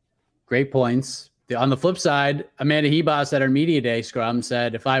 great points. On the flip side, Amanda Hebos at our media day scrum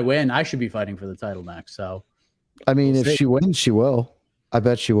said, if I win, I should be fighting for the title next. So, I mean, if she wins, she will. I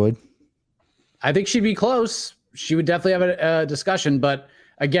bet she would. I think she'd be close. She would definitely have a discussion. But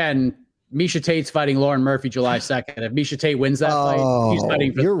again, Miesha Tate's fighting Lauren Murphy July 2nd. If Miesha Tate wins that fight, she's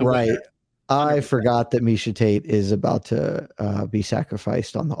fighting for you're the right. winner. I forgot that Miesha Tate is about to be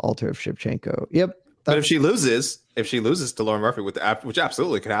sacrificed on the altar of Shevchenko. Yep. But if she loses to Lauren Murphy, which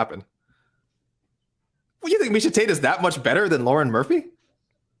absolutely could happen. Well, you think Miesha Tate is that much better than Lauren Murphy?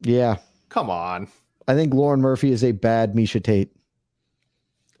 Yeah. Come on. I think Lauren Murphy is a bad Miesha Tate.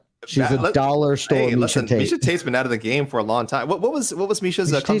 She's a dollar store Miesha Tate. Miesha Tate's been out of the game for a long time. What was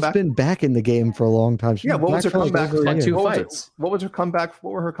Miesha's comeback? Tate's been back in the game for a long time. Yeah, what was her comeback? What was her comeback?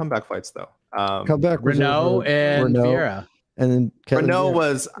 What were her comeback fights though? Comeback was Renault and Vieira. And then Renault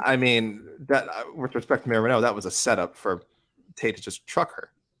was, I mean, that with respect to Mira Renault, that was a setup for Tate to just truck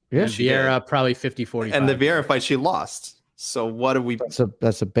her. Yeah, and Vieira probably 50-45. And the Vieira fight she lost. So what are we? That's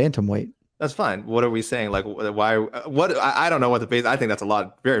a bantamweight. That's fine. What are we saying? Like, why? What? I don't know what the base. I think that's a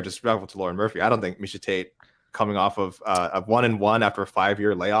lot very disrespectful to Lauren Murphy. I don't think Miesha Tate coming off of 1-1 after a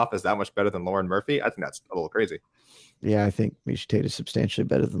 5-year layoff is that much better than Lauren Murphy. I think that's a little crazy. Yeah, I think Miesha Tate is substantially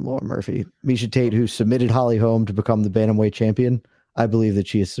better than Lauren Murphy. Miesha Tate, who submitted Holly Holm to become the bantamweight champion, I believe that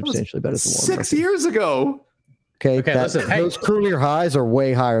she is substantially better than Lauren Murphy. 6 years ago. Okay, listen, those career highs are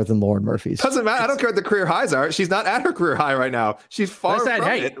way higher than Lauren Murphy's. Doesn't matter. I don't care what the career highs are. She's not at her career high right now. She's far from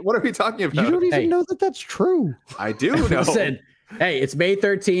it. What are we talking about? You don't even know that that's true. I do know. Listen, hey, it's May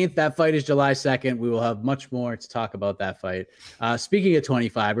 13th. That fight is July 2nd. We will have much more to talk about that fight. Speaking of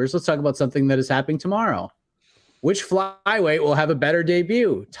 25ers, let's talk about something that is happening tomorrow. Which flyweight will have a better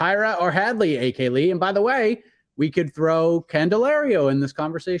debut, Tyra or Hadley, AK Lee? And by the way, we could throw Candelario in this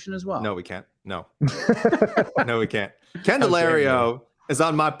conversation as well. No, we can't. No. No, we can't. Candelario is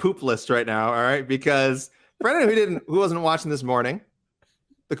on my poop list right now, all right? Because for anyone who wasn't watching this morning,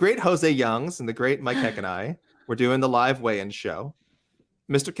 the great Jose Youngs and the great Mike Heck and I were doing the live weigh-in show.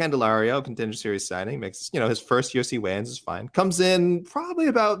 Mr. Candelario, Contender Series signing, makes his first UFC weigh-ins is fine. Comes in probably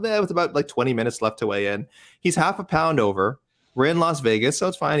with about like 20 minutes left to weigh in. He's half a pound over. We're in Las Vegas, so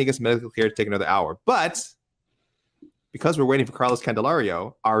it's fine. He gets medically cleared to take another hour. But because we're waiting for Carlos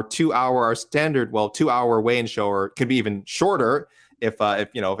Candelario, our 2-hour weigh-in show could be even shorter if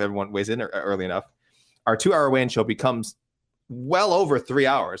everyone weighs in early enough. Our 2-hour weigh-in show becomes well over 3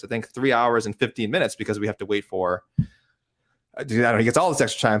 hours. I think 3 hours and 15 minutes because we have to wait for. He gets all this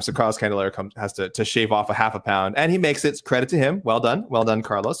extra time, so Carlos Candelario has to shave off a half a pound, and he makes it. Credit to him. Well done,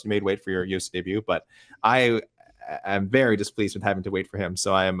 Carlos. You made weight for your UFC debut, but I am very displeased with having to wait for him.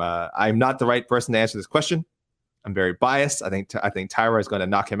 So I'm not the right person to answer this question. I'm very biased. I think Tyra is going to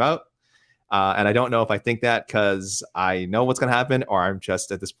knock him out, and I don't know if I think that because I know what's going to happen, or I'm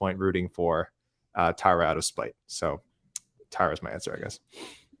just at this point rooting for Tyra out of spite. So Tyra is my answer, I guess.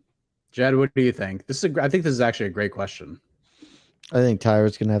 Jed, what do you think? I think this is actually a great question. I think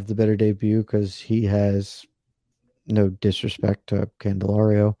Tyra's going to have the better debut because he has no disrespect to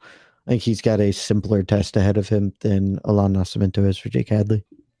Candelario. I think he's got a simpler test ahead of him than Alan Nascimento has for Jake Hadley.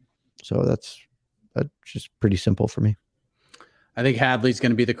 So that's just pretty simple for me. I think Hadley's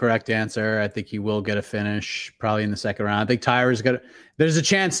going to be the correct answer. I think he will get a finish probably in the second round. I think there's a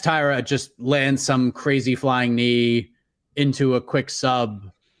chance Tyra just lands some crazy flying knee into a quick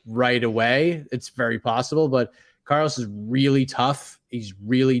sub right away. It's very possible, but Carlos is really tough. He's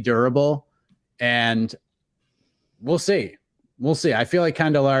really durable, and we'll see. I feel like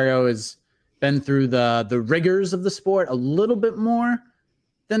Candelario has been through the rigors of the sport a little bit more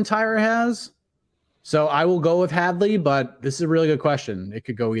than Tyra has. So I will go with Hadley, but this is a really good question. It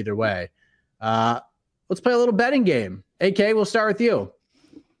could go either way. Let's play a little betting game. AK, we'll start with you.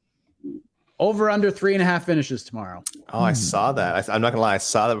 Over under 3.5 finishes tomorrow. Oh, I saw that. I'm not gonna lie, I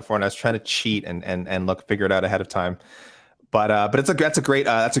saw that before, and I was trying to cheat and figure it out ahead of time. But that's a great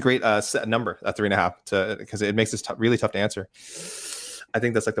set number, 3.5, because it makes this really tough to answer. I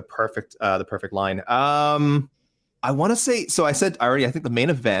think that's like the perfect line. I want to say, so I said already. I think the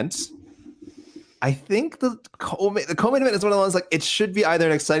main event. I think the co-main event is one of the ones like it should be either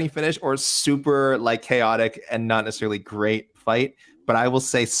an exciting finish or super like chaotic and not necessarily great fight. But I will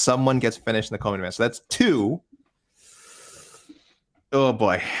say someone gets finished in the co-main event. So that's 2. Oh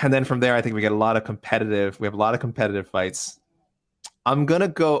boy. And then from there, I think we have a lot of competitive fights. I'm gonna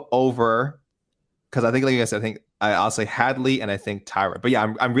go over because I think, like I said, I'll say Hadley and I think Tyra. But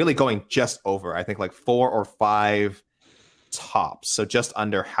yeah, I'm really going just over. I think like 4 or 5 tops, so just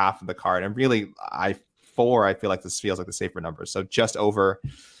under half of the card. And really, I feel like this feels like the safer number. So just over.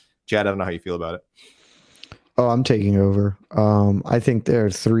 Jed, I don't know how you feel about it. Oh, I'm taking over. I think there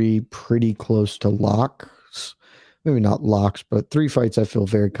are 3 pretty close to locks. Maybe not locks, but 3 fights I feel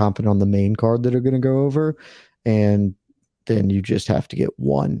very confident on the main card that are going to go over. And then you just have to get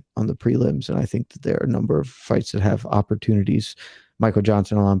 1 on the prelims. And I think that there are a number of fights that have opportunities. Michael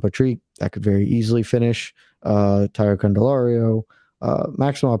Johnson, Alan Patrick, that could very easily finish. Tyra Candelario,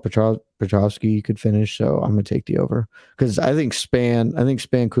 Maximov Petrovsky could finish. So I'm going to take the over because I think Span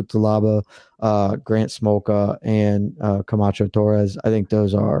Cutelaba, Grant Smolka, and Camacho Torres, I think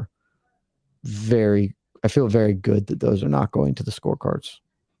those are I feel very good that those are not going to the scorecards.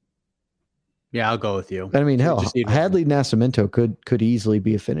 Yeah, I'll go with you. I mean, hell, Hadley Nascimento could easily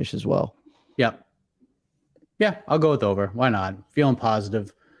be a finish as well. Yep. Yeah, I'll go with over. Why not? Feeling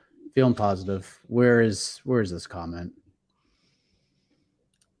positive. Where is this comment?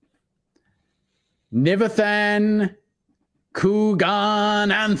 Nivathan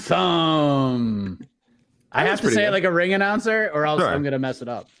Kugan Anthem. I have to say it like a ring announcer, or else I'm gonna mess it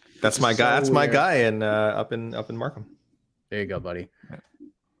up. That's my guy. That's my guy, and up in Markham. There you go, buddy.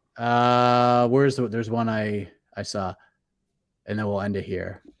 There's one I saw, and then we'll end it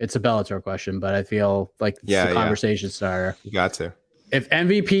here. It's a Bellator question, but I feel like it's a conversation starter. You got to. If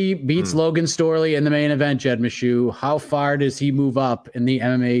MVP beats Logan Storley in the main event, Jed Meshew, how far does he move up in the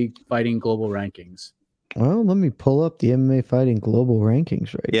MMA fighting global rankings? Well, let me pull up the MMA fighting global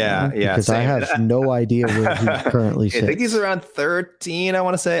rankings now. Because I have no idea where he currently sits. I think he's around 13, I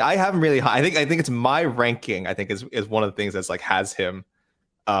want to say. I have him really high. I think it's my ranking, I think is one of the things that's like has him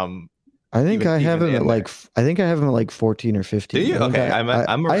I think I have him at like 14 or 15. Do you? Okay.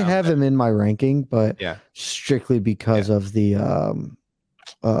 I have him in my ranking, but strictly because of the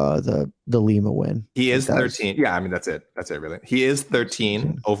Lima win. He is 13. Yeah, I mean that's it really. He is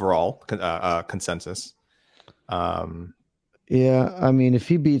 13 overall consensus. Yeah, I mean if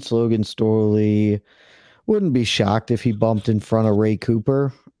he beats Logan Storley, wouldn't be shocked if he bumped in front of Ray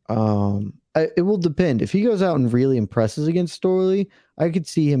Cooper. It will depend. If he goes out and really impresses against Storley, I could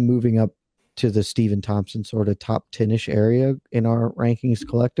see him moving up to the Stephen Thompson sort of top 10-ish area in our rankings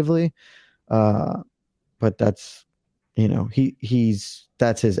collectively. But that's,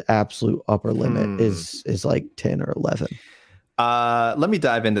 that's his absolute upper limit is like 10 or 11. Let me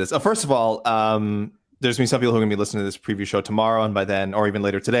dive into this. First of all, there's going to be some people who are going to be listening to this preview show tomorrow, and by then, or even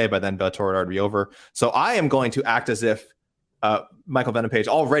later today, by then Bellator would already be over. So I am going to act as if Michael Venom Page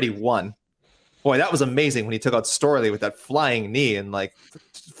already won. Boy, that was amazing when he took out Storley with that flying knee in like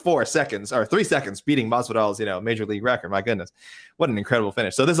 4 seconds or 3 seconds, beating Masvidal's major league record. My goodness, what an incredible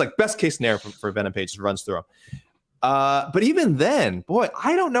finish! So this is like best case scenario for Venom Page, just runs through him. But even then, boy,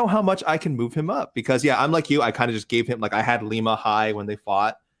 I don't know how much I can move him up because I'm like you. I kind of just gave him like I had Lima high when they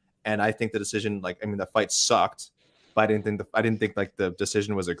fought, and I think the decision the fight sucked, but I didn't think like the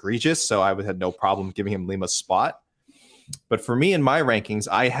decision was egregious, so I had no problem giving him Lima's spot. But for me in my rankings,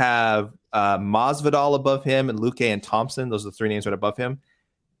 I have Masvidal above him and Luque and Thompson. Those are the 3 names right above him.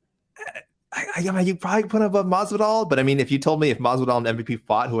 You probably put him above Masvidal, but I mean, if you told me if Masvidal and MVP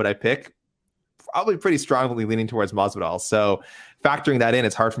fought, who would I pick? Probably pretty strongly leaning towards Masvidal. So factoring that in,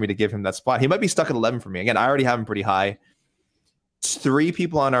 it's hard for me to give him that spot. He might be stuck at 11 for me. Again, I already have him pretty high. 3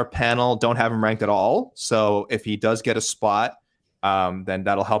 people on our panel don't have him ranked at all. So if he does get a spot, then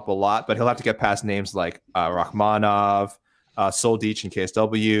that'll help a lot. But he'll have to get past names like Rakhmonov, Soldic and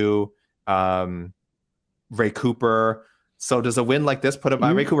KSW, Ray Cooper. So does a win like this put him?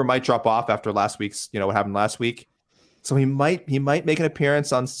 Ray Cooper might drop off after last week's, what happened last week. So he might make an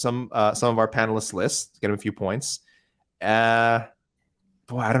appearance on some of our panelists' lists, get him a few points. Boy,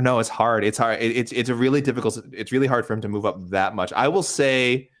 I don't know. It's hard. It's hard. It's a really difficult. It's really hard for him to move up that much. I will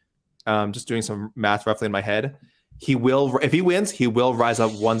say, just doing some math roughly in my head, he will. If he wins, he will rise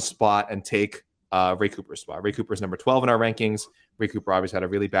up 1 spot and take Ray Cooper's spot. Ray Cooper's number 12 in our rankings. Ray Cooper obviously had a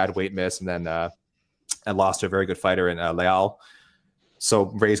really bad weight miss and then and lost to a very good fighter in Leal. So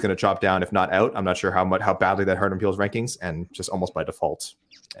Ray's going to drop down, if not out. I'm not sure how badly that hurt him people's rankings, and just almost by default,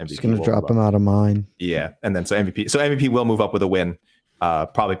 MVP it's going to drop him out of mine. Yeah, and then so MVP will move up with a win.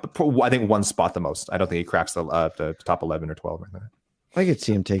 Probably, I think 1 spot the most. I don't think he cracks the top 11 or 12 right there. I could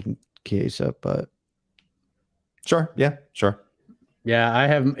see him taking Case up, but sure, yeah, sure. Yeah, I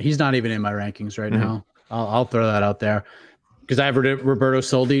have. He's not even in my rankings right now. I'll throw that out there. because I have Roberto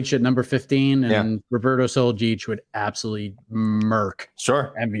Soldic at number 15, and Roberto Soldic would absolutely murk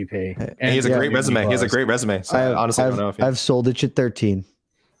MVP. And he has a great resume. He has a great resume. So I honestly don't know if I have Soldic at 13.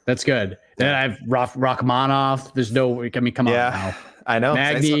 That's good. Then I have Rachmanov. There's no, I mean, come on now. I know.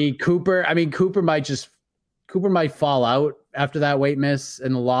 Magny, Cooper. I mean, Cooper might fall out after that weight miss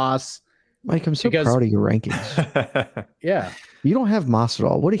and the loss. Mike, I'm so proud of your rankings. Yeah. You don't have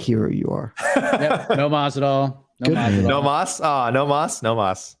Masvidal. What a hero you are. Yep, no Masvidal. No Moss. No Moss.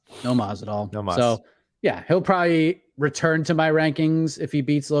 No Masvidal. No Moss. So, yeah, he'll probably return to my rankings if he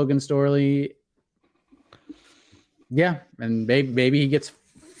beats Logan Storley. Yeah, and maybe he gets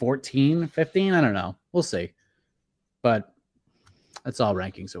 14, 15. I don't know. We'll see. But that's all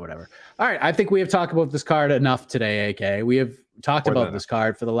rankings or whatever. All right, I think we have talked about this card enough today, AK. We have talked about this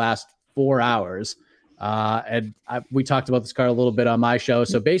card for the last 4 hours. We talked about this card a little bit on my show.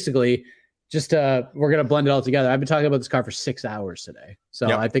 So basically, we're going to blend it all together. I've been talking about this card for 6 hours today. So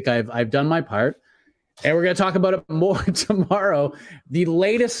I think I've done my part. And we're going to talk about it more tomorrow. The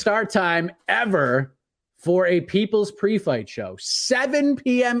latest start time ever for a People's Pre-Fight Show. 7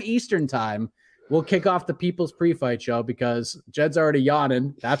 p.m. Eastern time. We'll kick off the People's Pre-Fight Show because Jed's already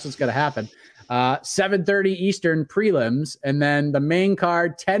yawning. That's what's going to happen. 7:30 Eastern prelims, and then the main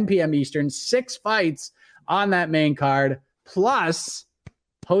card, 10 p.m. Eastern, 6 fights on that main card, plus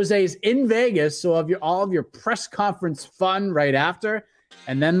Jose's in Vegas, so all of your press conference fun right after,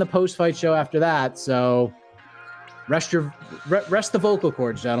 and then the post-fight show after that. So rest the vocal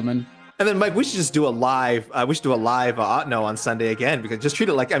cords, gentlemen. And then, Mike, we should just do a live. Otno on Sunday again, because just treat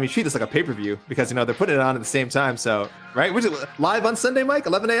us like a pay-per-view, because they're putting it on at the same time. So, right, we're just live on Sunday, Mike,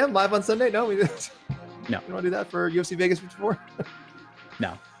 11 a.m. live on Sunday. No, no, you want to do that for UFC Vegas 54?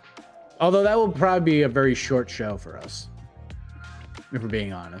 No, although that will probably be a very short show for us, if we're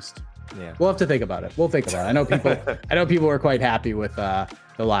being honest. Yeah, we'll have to think about it. I know people are quite happy with the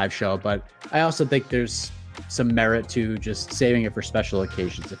live show, but I also think there's some merit to just saving it for special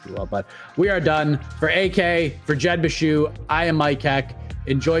occasions, if you will. But we are done. For AK, for Jed Bashu, I am Mike Heck.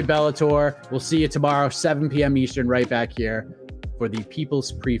 Enjoy Bellator. We'll see you tomorrow, 7 p.m. Eastern, right back here for the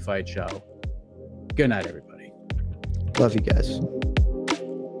People's Pre-Fight Show. Good night, everybody. Love you guys.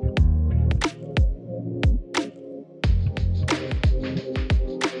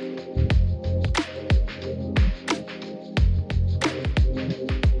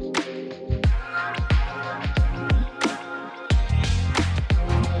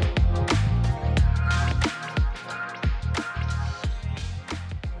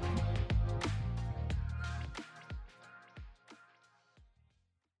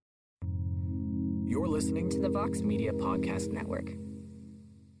 You're listening to the Vox Media Podcast Network.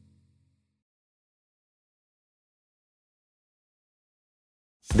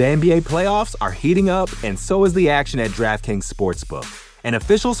 The NBA playoffs are heating up, and so is the action at DraftKings Sportsbook, an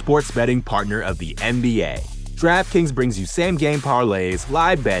official sports betting partner of the NBA. DraftKings brings you same-game parlays,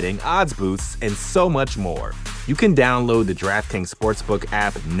 live betting, odds boosts, and so much more. You can download the DraftKings Sportsbook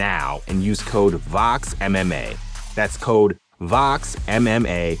app now and use code VOXMMA. That's code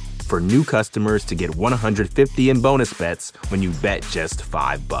VOXMMA for new customers to get $150 in bonus bets when you bet just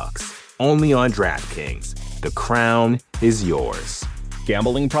 $5. Only on DraftKings. The crown is yours.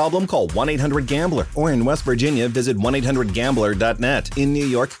 Gambling problem? Call 1-800-GAMBLER. Or in West Virginia, visit 1-800-GAMBLER.net. In New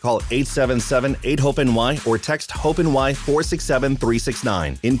York, call 877-8-HOPE-NY or text HOPE-NY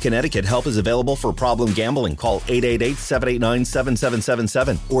 467-369. In Connecticut, help is available for problem gambling. Call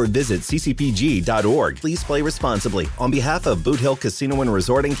 888-789-7777 or visit ccpg.org. Please play responsibly. On behalf of Boot Hill Casino and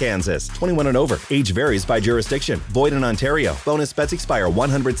Resort in Kansas, 21 and over. Age varies by jurisdiction. Void in Ontario. Bonus bets expire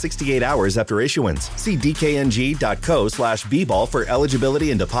 168 hours after issuance. See dkng.co/bball for eligibility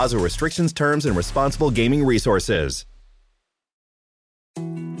and deposit restrictions, terms, and responsible gaming resources.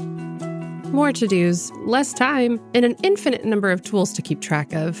 More to-dos, less time, and an infinite number of tools to keep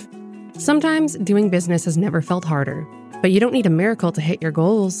track of. Sometimes doing business has never felt harder, but you don't need a miracle to hit your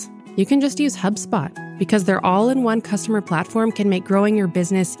goals. You can just use HubSpot, because their all-in-one customer platform can make growing your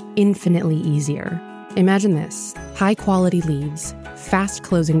business infinitely easier. Imagine this: high-quality leads, fast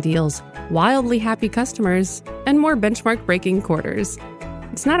closing deals, wildly happy customers, and more benchmark-breaking quarters.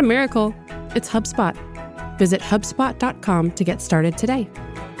 It's not a miracle, it's HubSpot. Visit HubSpot.com to get started today.